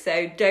take.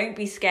 So don't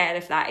be scared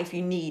of that if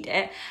you need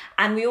it.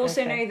 And we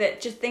also know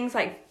that just things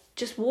like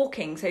just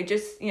walking, so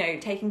just,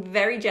 taking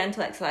very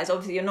gentle exercise.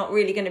 Obviously, you're not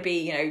really going to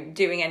be,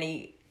 doing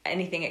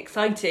anything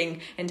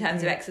exciting in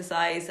terms of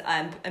exercise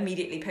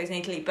immediately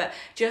postnatally, but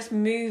just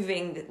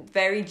moving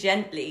very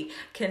gently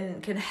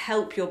can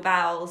help your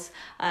bowels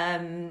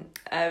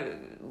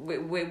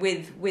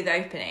with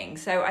opening.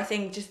 So I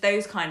think just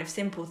those kind of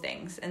simple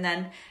things. And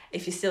then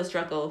if you still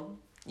struggle,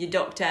 your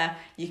doctor,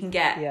 you can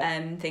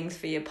get things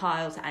for your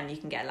piles, and you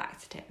can get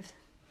laxatives.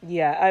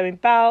 Yeah, I mean,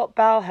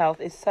 bowel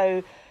health is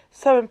so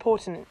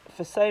important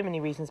for so many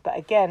reasons. But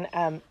again,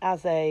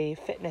 as a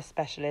fitness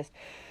specialist,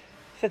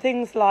 for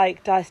things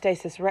like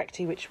diastasis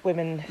recti, which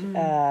women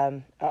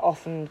are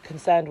often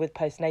concerned with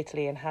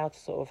postnatally, and how to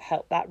sort of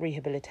help that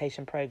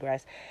rehabilitation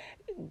progress,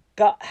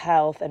 gut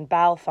health and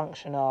bowel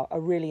function are a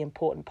really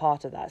important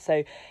part of that.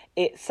 So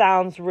it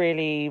sounds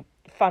really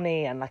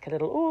funny and like a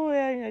little,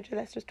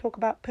 let's just talk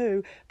about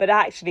poo. But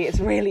actually,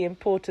 it's really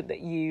important that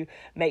you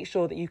make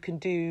sure that you can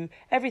do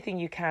everything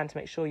you can to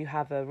make sure you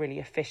have a really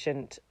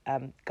efficient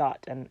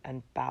gut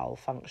and bowel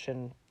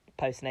function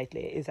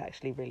postnatally. It is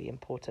actually really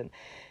important.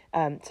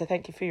 So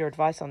thank you for your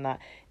advice on that.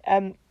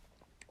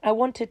 I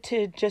wanted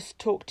to just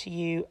talk to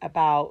you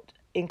about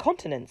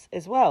incontinence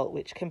as well,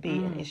 which can be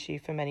an issue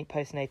for many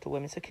postnatal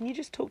women. So can you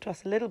just talk to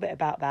us a little bit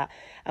about that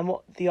and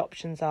what the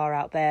options are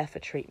out there for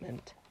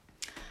treatment?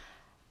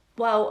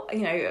 Well,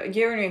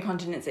 urinary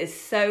incontinence is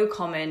so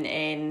common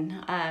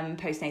in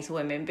postnatal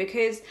women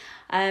because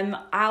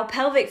our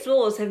pelvic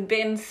floors have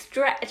been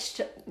stretched,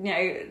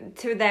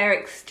 to their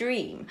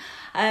extreme.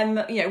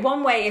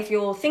 One way, if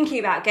you're thinking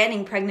about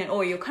getting pregnant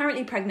or you're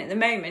currently pregnant at the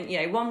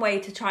moment, one way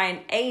to try and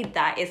aid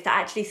that is to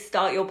actually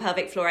start your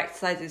pelvic floor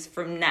exercises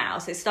from now.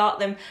 So start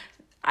them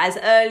as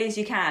early as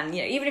you can.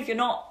 Even if you're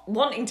not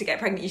wanting to get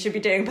pregnant, you should be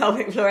doing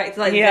pelvic floor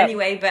exercises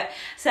anyway, but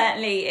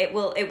certainly it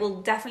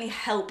will definitely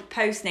help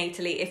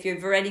postnatally if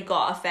you've already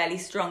got a fairly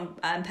strong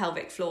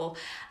pelvic floor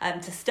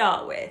to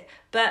start with.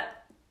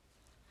 But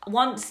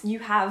once you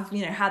have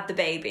had the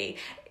baby,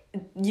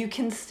 you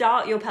can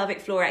start your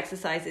pelvic floor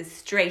exercises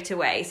straight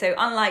away. So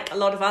unlike a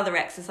lot of other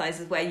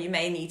exercises where you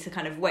may need to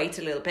kind of wait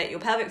a little bit, your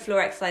pelvic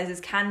floor exercises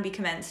can be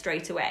commenced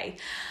straight away.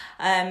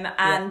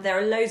 There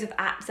are loads of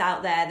apps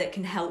out there that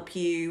can help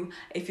you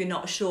if you're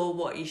not sure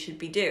what you should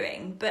be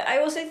doing. But I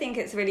also think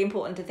it's really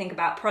important to think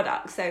about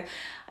products. So,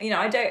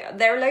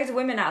 there are loads of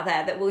women out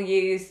there that will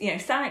use,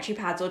 sanitary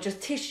pads or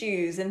just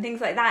tissues and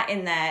things like that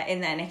in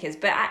their knickers.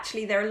 But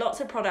actually there are lots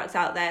of products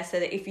out there so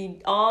that if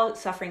you are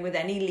suffering with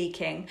any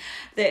leaking,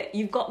 that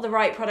you've got the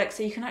right product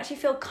so you can actually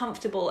feel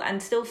comfortable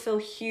and still feel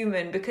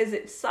human, because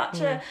it's such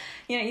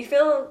you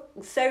feel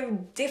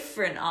so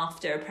different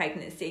after a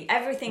pregnancy.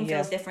 Everything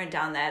feels different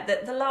down there.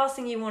 That the last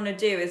thing you want to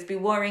do is be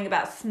worrying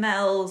about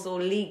smells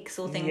or leaks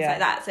or things like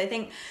that. So I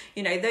think,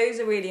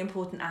 those are really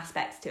important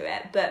aspects to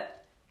it. But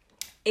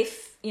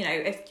if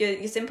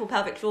your simple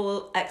pelvic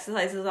floor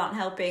exercises aren't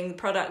helping,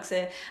 products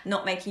are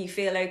not making you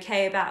feel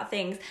okay about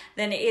things,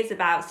 then it is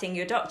about seeing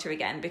your doctor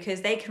again,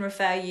 because they can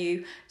refer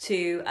you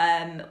to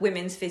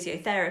women's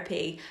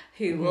physiotherapy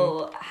who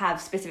will have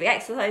specific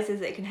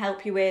exercises that can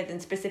help you with,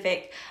 and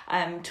specific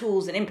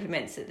tools and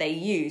implements that they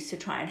use to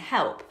try and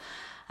help.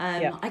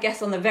 I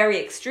guess on the very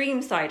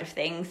extreme side of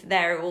things,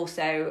 there are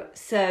also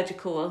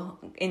surgical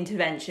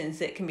interventions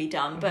that can be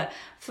done. But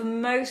for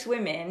most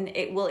women,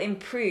 it will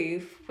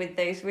improve with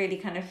those really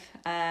kind of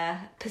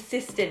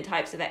persistent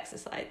types of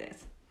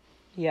exercises.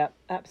 Yeah,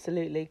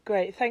 absolutely.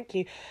 Great. Thank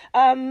you.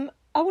 I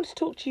want to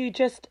talk to you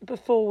just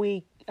before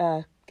we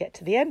get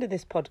to the end of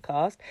this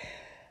podcast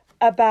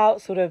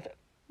about sort of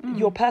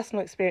your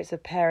personal experience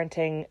of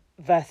parenting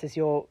versus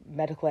your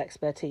medical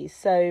expertise.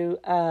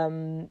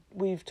 So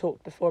we've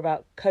talked before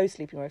about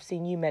co-sleeping, or I've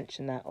seen you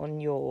mention that on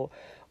your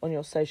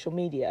social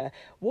media.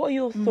 What are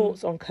your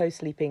thoughts on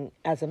co-sleeping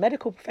as a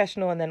medical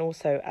professional, and then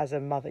also as a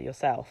mother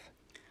yourself?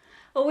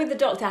 Well, with the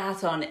doctor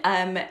hat on,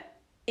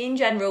 in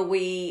general,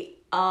 we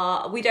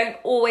don't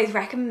always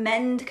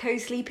recommend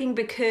co-sleeping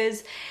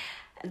because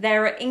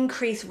there are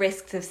increased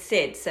risks of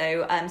SID,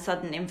 so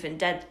sudden infant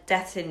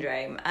death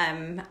syndrome,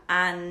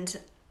 and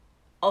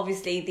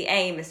obviously the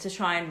aim is to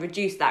try and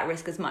reduce that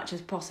risk as much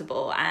as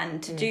possible,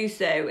 and to do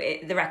so,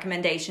 the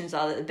recommendations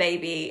are that the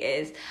baby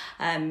is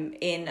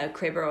in a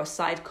crib or a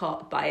side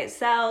cot by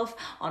itself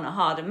on a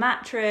harder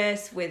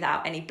mattress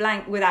without any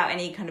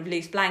kind of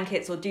loose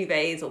blankets or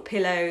duvets or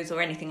pillows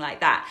or anything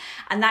like that,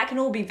 and that can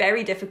all be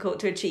very difficult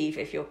to achieve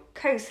if you're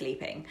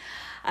co-sleeping.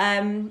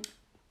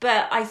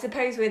 But I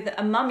suppose with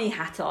a mummy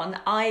hat on,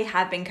 I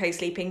have been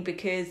co-sleeping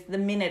because the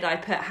minute I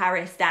put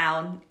Harris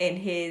down in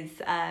his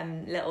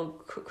little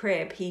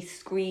crib, he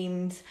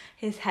screams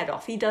his head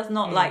off. He does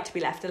not like to be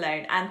left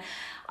alone. And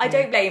I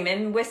don't blame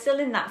him. We're still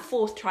in that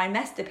 4th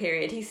trimester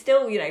period. He's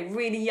still,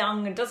 really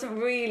young and doesn't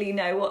really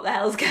know what the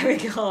hell's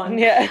going on.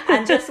 Yeah.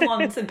 And just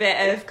wants a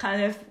bit of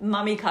kind of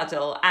mummy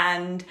cuddle.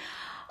 And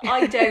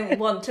I don't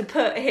want to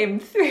put him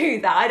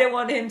through that. I don't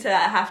want him to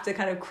have to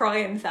kind of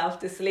cry himself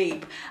to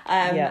sleep.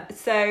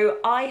 So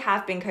I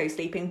have been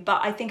co-sleeping, but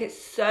I think it's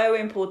so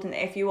important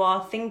that if you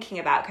are thinking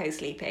about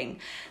co-sleeping,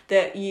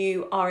 that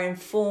you are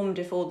informed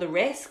of all the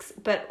risks,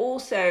 but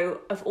also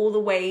of all the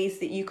ways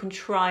that you can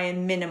try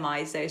and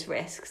minimize those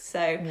risks.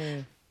 So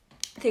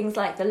things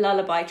like the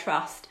Lullaby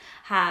Trust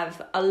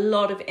have a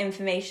lot of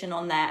information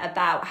on there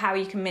about how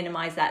you can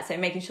minimize that. So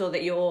making sure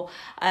that you're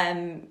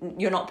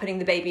not putting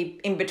the baby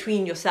in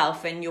between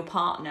yourself and your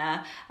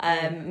partner,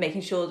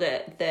 making sure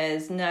that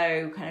there's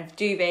no kind of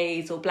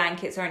duvets or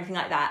blankets or anything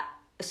like that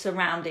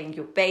surrounding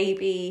your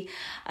baby,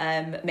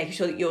 making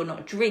sure that you're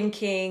not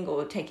drinking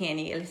or taking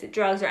any illicit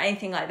drugs or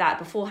anything like that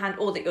beforehand,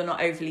 or that you're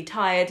not overly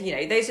tired.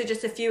 Those are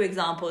just a few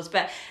examples,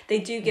 but they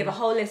do give a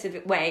whole list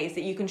of ways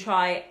that you can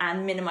try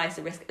and minimize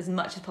the risk as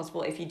much as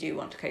possible if you do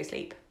want to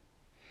co-sleep.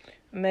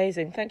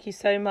 Amazing. Thank you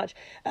so much.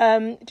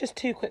 Just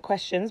 2 quick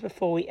questions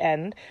before we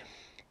end.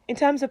 In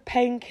terms of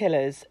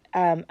painkillers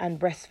and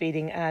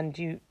breastfeeding, and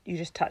you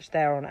just touched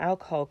there on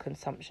alcohol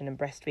consumption and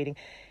breastfeeding,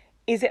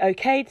 is it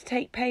okay to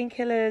take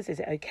painkillers? Is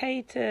it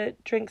okay to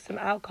drink some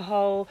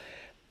alcohol?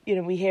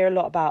 We hear a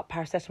lot about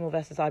paracetamol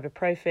versus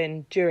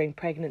ibuprofen during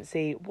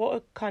pregnancy. What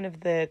are kind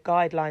of the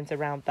guidelines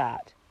around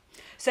that?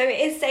 So it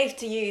is safe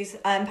to use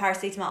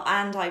paracetamol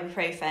and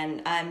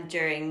ibuprofen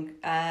during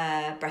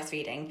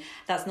breastfeeding.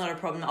 That's not a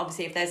problem.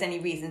 Obviously, if there's any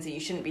reasons that you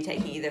shouldn't be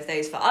taking either of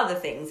those for other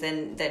things,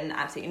 then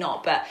absolutely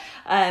not. But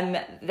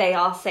they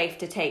are safe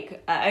to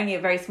take. Only a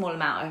very small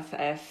amount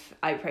of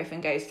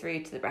ibuprofen goes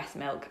through to the breast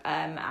milk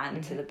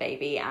and to the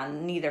baby,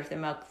 and neither of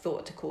them are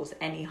thought to cause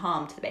any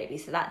harm to the baby.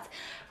 So that's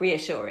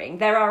reassuring.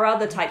 There are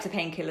other types of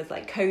painkillers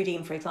like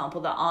codeine, for example,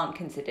 that aren't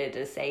considered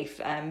as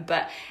safe.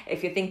 But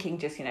if you're thinking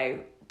just,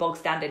 bog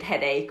standard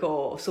headache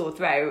or sore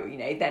throat,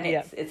 then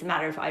it's a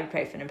matter of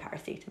ibuprofen and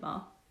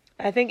paracetamol.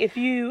 I think if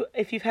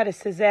you've had a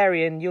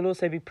cesarean, you'll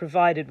also be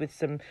provided with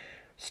some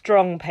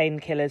strong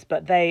painkillers,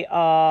 but they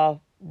are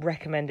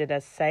recommended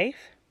as safe.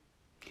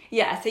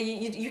 Yeah, so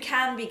you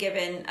can be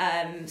given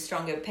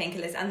stronger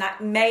painkillers, and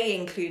that may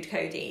include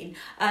codeine,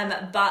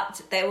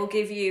 but they will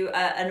give you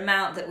an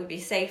amount that would be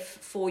safe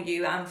for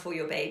you and for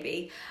your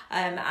baby,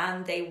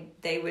 and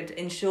they would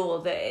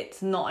ensure that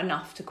it's not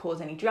enough to cause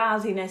any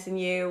drowsiness in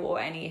you or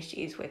any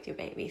issues with your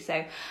baby.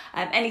 So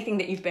anything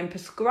that you've been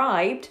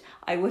prescribed,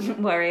 I wouldn't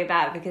worry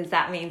about, because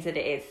that means that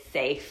it is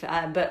safe.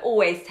 But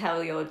always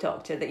tell your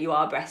doctor that you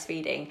are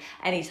breastfeeding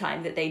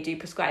anytime that they do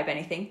prescribe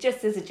anything,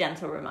 just as a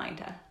gentle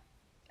reminder.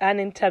 And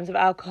in terms of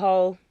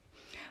alcohol?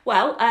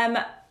 Well,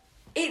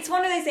 it's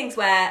one of those things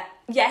where,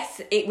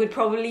 yes, it would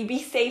probably be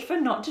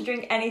safer not to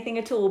drink anything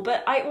at all.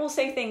 But I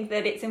also think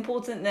that it's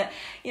important that,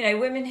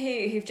 women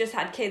who've just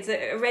had kids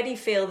already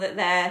feel that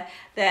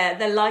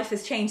their life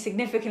has changed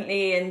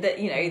significantly, and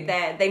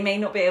that, they may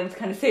not be able to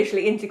kind of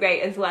socially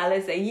integrate as well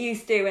as they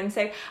used to. And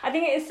so I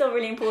think it is still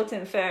really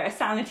important for a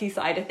sanity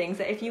side of things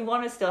that if you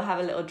want to still have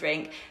a little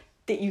drink,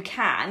 that you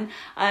can.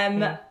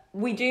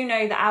 We do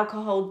know that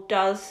alcohol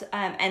does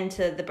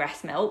enter the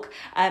breast milk.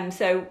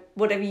 So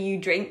whatever you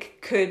drink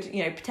could,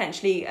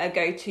 potentially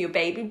go to your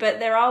baby. But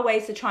there are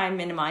ways to try and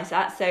minimise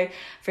that. So,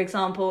 for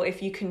example,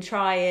 if you can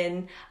try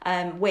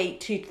and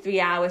wait 2 to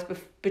 3 hours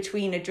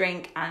between a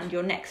drink and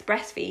your next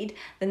breastfeed,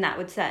 then that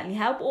would certainly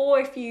help. Or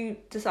if you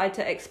decide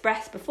to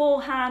express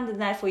beforehand, and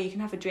therefore you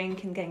can have a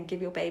drink and then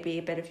give your baby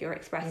a bit of your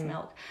express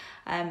milk,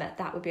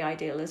 that would be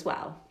ideal as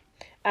well.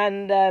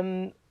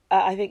 And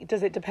I think,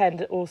 does it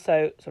depend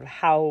also sort of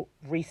how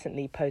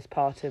recently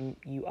postpartum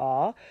you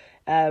are?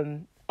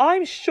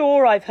 I'm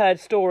sure I've heard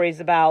stories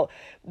about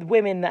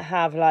women that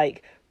have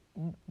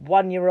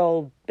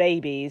 1-year-old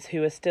babies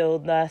who are still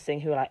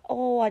nursing, who are like,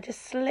 I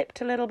just slipped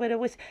a little bit of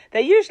whiskey.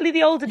 They're usually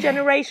the older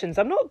generations.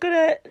 I'm not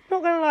gonna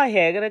lie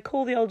here. I'm gonna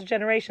call the older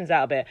generations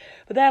out a bit,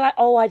 but they're like,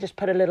 I just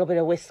put a little bit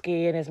of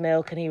whiskey in his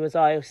milk, and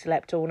I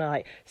slept all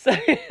night. So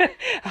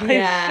I'm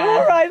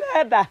sure I've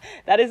heard that.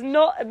 That is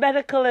not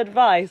medical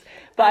advice,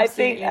 but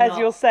Absolutely I think, not. as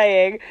you're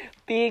saying,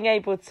 being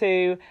able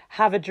to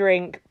have a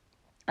drink,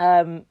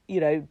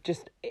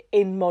 just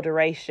in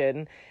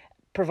moderation,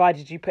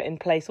 provided you put in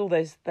place all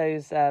those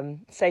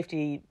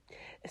safety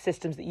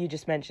systems that you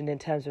just mentioned in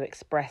terms of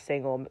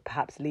expressing or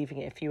perhaps leaving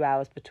it a few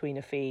hours between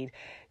a feed,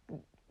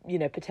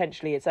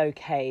 potentially it's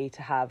okay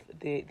to have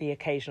the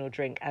occasional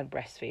drink and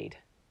breastfeed.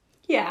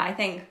 Yeah, I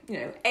think,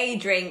 a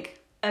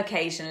drink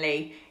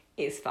occasionally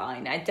is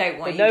fine. I don't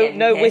want you getting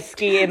no pissed.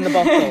 whiskey in the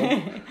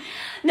bottle.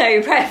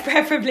 No,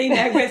 preferably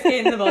no whiskey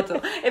in the bottle.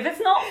 If it's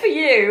not for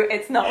you,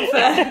 there's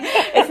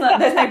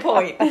no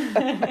point.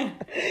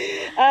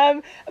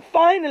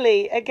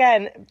 Finally,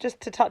 again,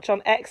 just to touch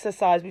on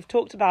exercise, we've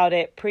talked about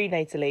it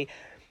prenatally.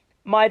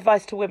 My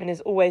advice to women is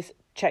always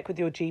check with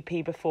your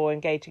GP before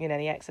engaging in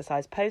any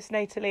exercise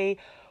postnatally.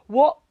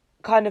 What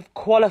kind of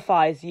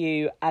qualifies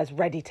you as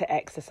ready to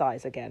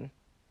exercise again?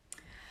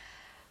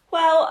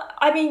 Well,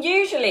 I mean,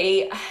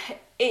 usually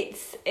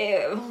it's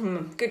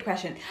good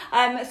question.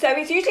 So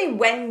it's usually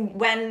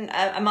when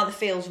a mother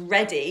feels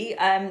ready.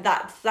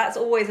 That's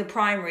always a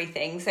primary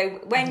thing.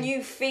 So when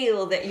you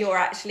feel that you're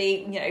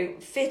actually,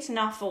 fit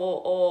enough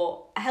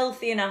or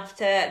healthy enough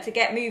to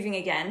get moving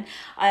again,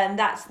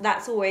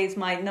 that's always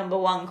my number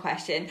one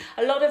question.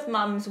 A lot of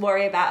mums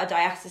worry about a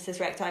diastasis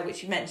recti,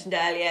 which you mentioned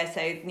earlier. So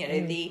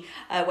the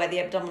where the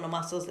abdominal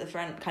muscles at the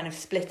front kind of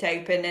split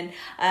open,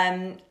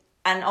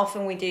 and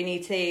often we do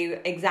need to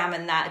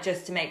examine that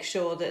just to make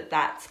sure that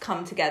that's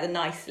come together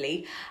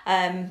nicely.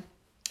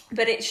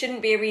 But it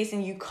shouldn't be a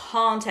reason you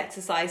can't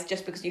exercise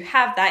just because you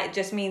have that. It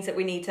just means that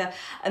we need to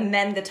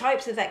amend the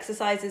types of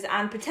exercises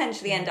and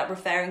potentially end up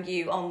referring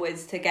you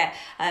onwards to get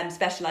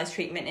specialised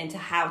treatment into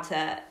how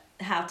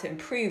to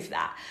improve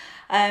that.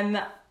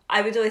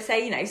 I would always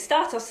say,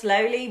 start off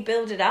slowly,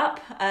 build it up.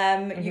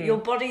 Your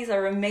bodies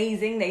are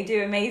amazing. They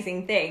do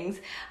amazing things.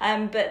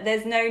 But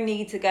there's no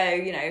need to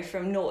go,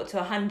 from 0 to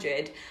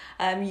 100.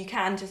 You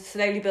can just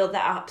slowly build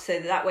that up so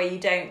that way you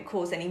don't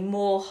cause any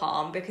more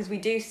harm, because we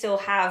do still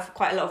have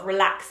quite a lot of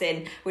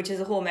relaxin, which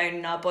is a hormone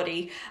in our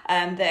body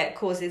that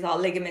causes our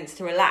ligaments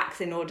to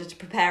relax in order to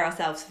prepare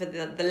ourselves for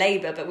the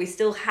labour. But we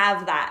still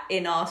have that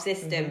in our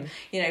system,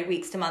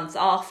 weeks to months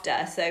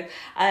after. So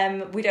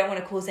we don't want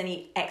to cause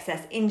any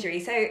excess injury.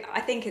 So I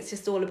think it's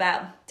just all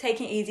about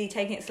taking it easy,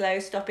 taking it slow,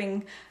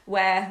 stopping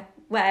where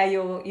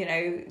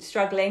you're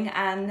struggling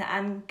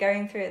and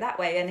going through it that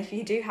way. And if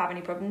you do have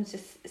any problems,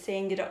 just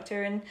seeing your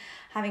doctor and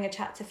having a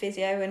chat to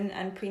physio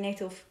and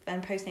prenatal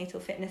and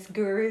postnatal fitness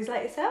gurus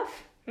like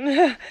yourself.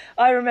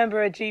 I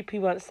remember a GP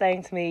once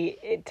saying to me,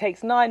 it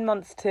takes 9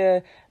 months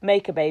to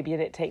make a baby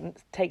and it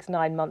takes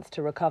 9 months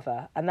to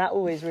recover. And that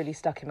always really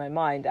stuck in my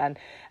mind. And,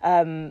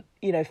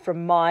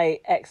 from my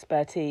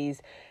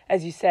expertise,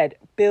 as you said,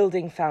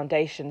 building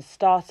foundations,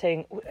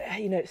 starting,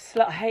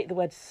 I hate the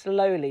word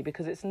slowly,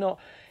 because it's not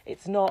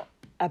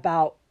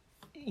about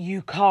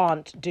you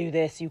can't do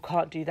this, you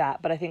can't do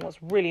that. But I think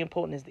what's really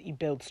important is that you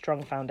build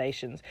strong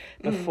foundations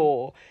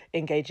before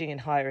engaging in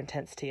higher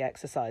intensity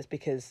exercise,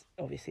 because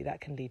obviously that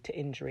can lead to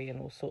injury and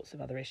all sorts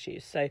of other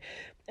issues. So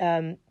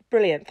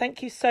brilliant.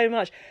 Thank you so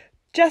much.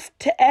 Just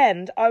to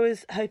end, I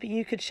was hoping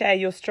you could share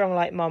your Strong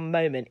Like Mum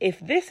moment. If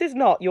this is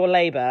not your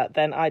labour,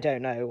 then I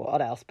don't know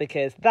what else,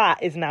 because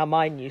that is now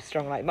my new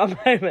Strong Like Mum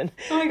moment.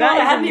 Oh my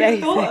God, I hadn't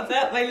even thought of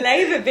that, my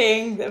labour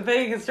being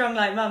a Strong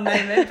Like Mum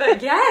moment.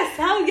 But yes,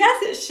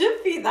 it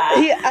should be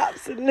that. Yeah,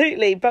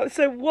 absolutely. But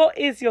so what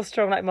is your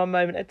Strong Like Mum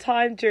moment? A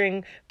time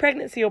during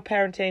pregnancy or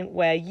parenting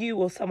where you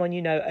or someone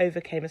you know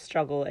overcame a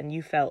struggle and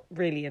you felt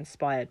really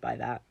inspired by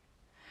that?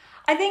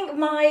 I think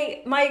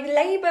my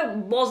labour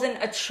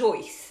wasn't a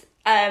choice.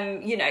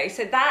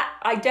 So that,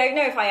 I don't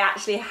know if I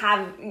actually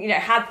had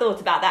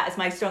thought about that as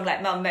my Strong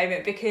Like Mum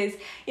moment, because,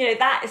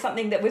 that is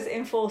something that was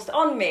enforced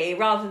on me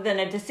rather than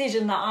a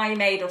decision that I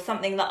made or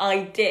something that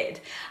I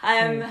did.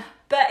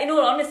 But in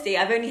all honesty,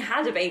 I've only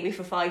had a baby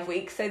for 5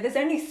 weeks, so there's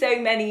only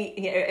so many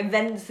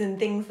events and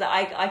things that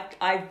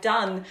I've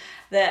done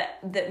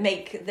that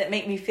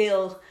make me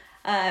feel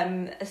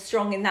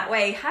strong in that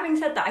way. Having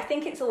said that, I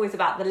think it's always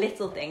about the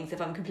little things,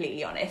 if I'm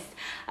completely honest.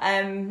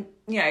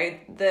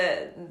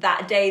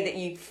 That day that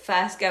you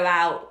first go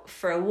out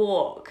for a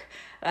walk,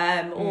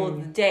 or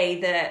the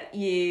day that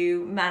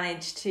you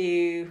manage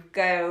to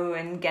go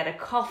and get a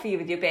coffee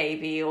with your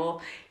baby, or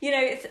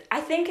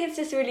I think it's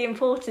just really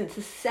important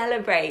to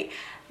celebrate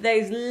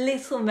those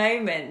little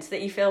moments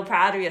that you feel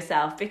proud of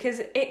yourself,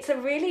 because it's a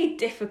really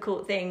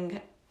difficult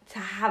thing to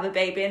have a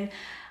baby, and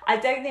I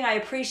don't think I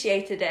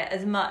appreciated it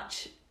as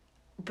much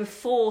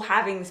before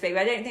having this baby.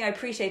 I don't think I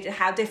appreciated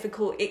how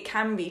difficult it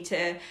can be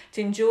to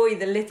enjoy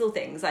the little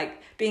things,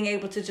 like being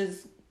able to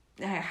just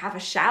have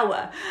a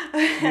shower.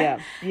 So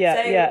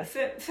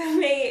for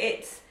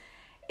me,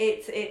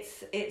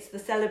 it's the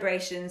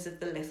celebrations of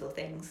the little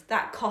things.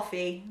 That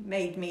coffee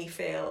made me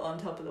feel on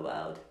top of the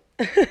world.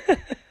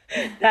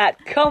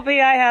 That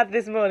coffee I had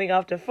this morning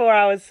after 4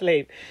 hours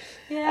sleep.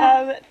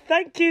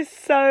 Thank you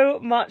so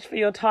much for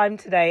your time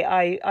today.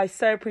 I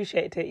so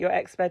appreciate it. Your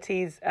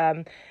expertise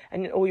and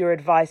all your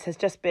advice has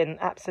just been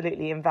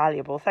absolutely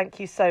invaluable.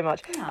 Thank you so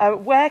much.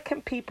 Where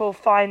can people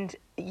find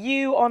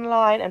you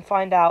online and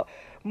find out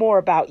more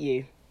about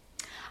you?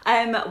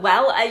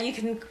 You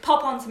can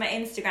pop onto my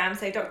Instagram,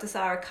 so Dr.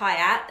 Sarah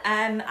Kayat,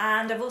 and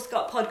I've also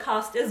got a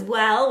podcast as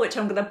well, which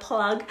I'm going to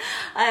plug.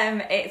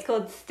 It's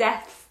called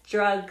Steph's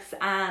Drugs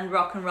and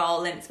Rock and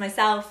Roll, and it's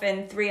myself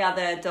and 3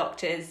 other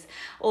doctors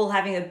all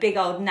having a big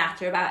old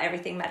natter about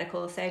everything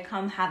medical, so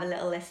come have a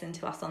little listen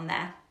to us on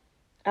there.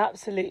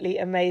 Absolutely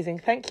amazing.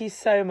 Thank you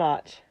so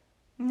much.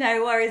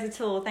 No worries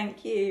at all.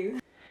 Thank you.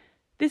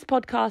 This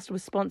podcast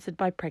was sponsored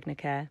by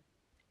Pregnacare.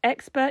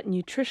 Expert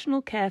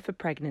nutritional care for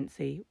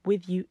pregnancy,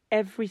 with you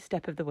every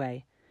step of the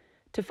way.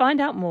 To find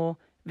out more,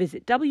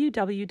 visit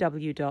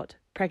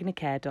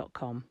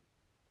www.pregnacare.com.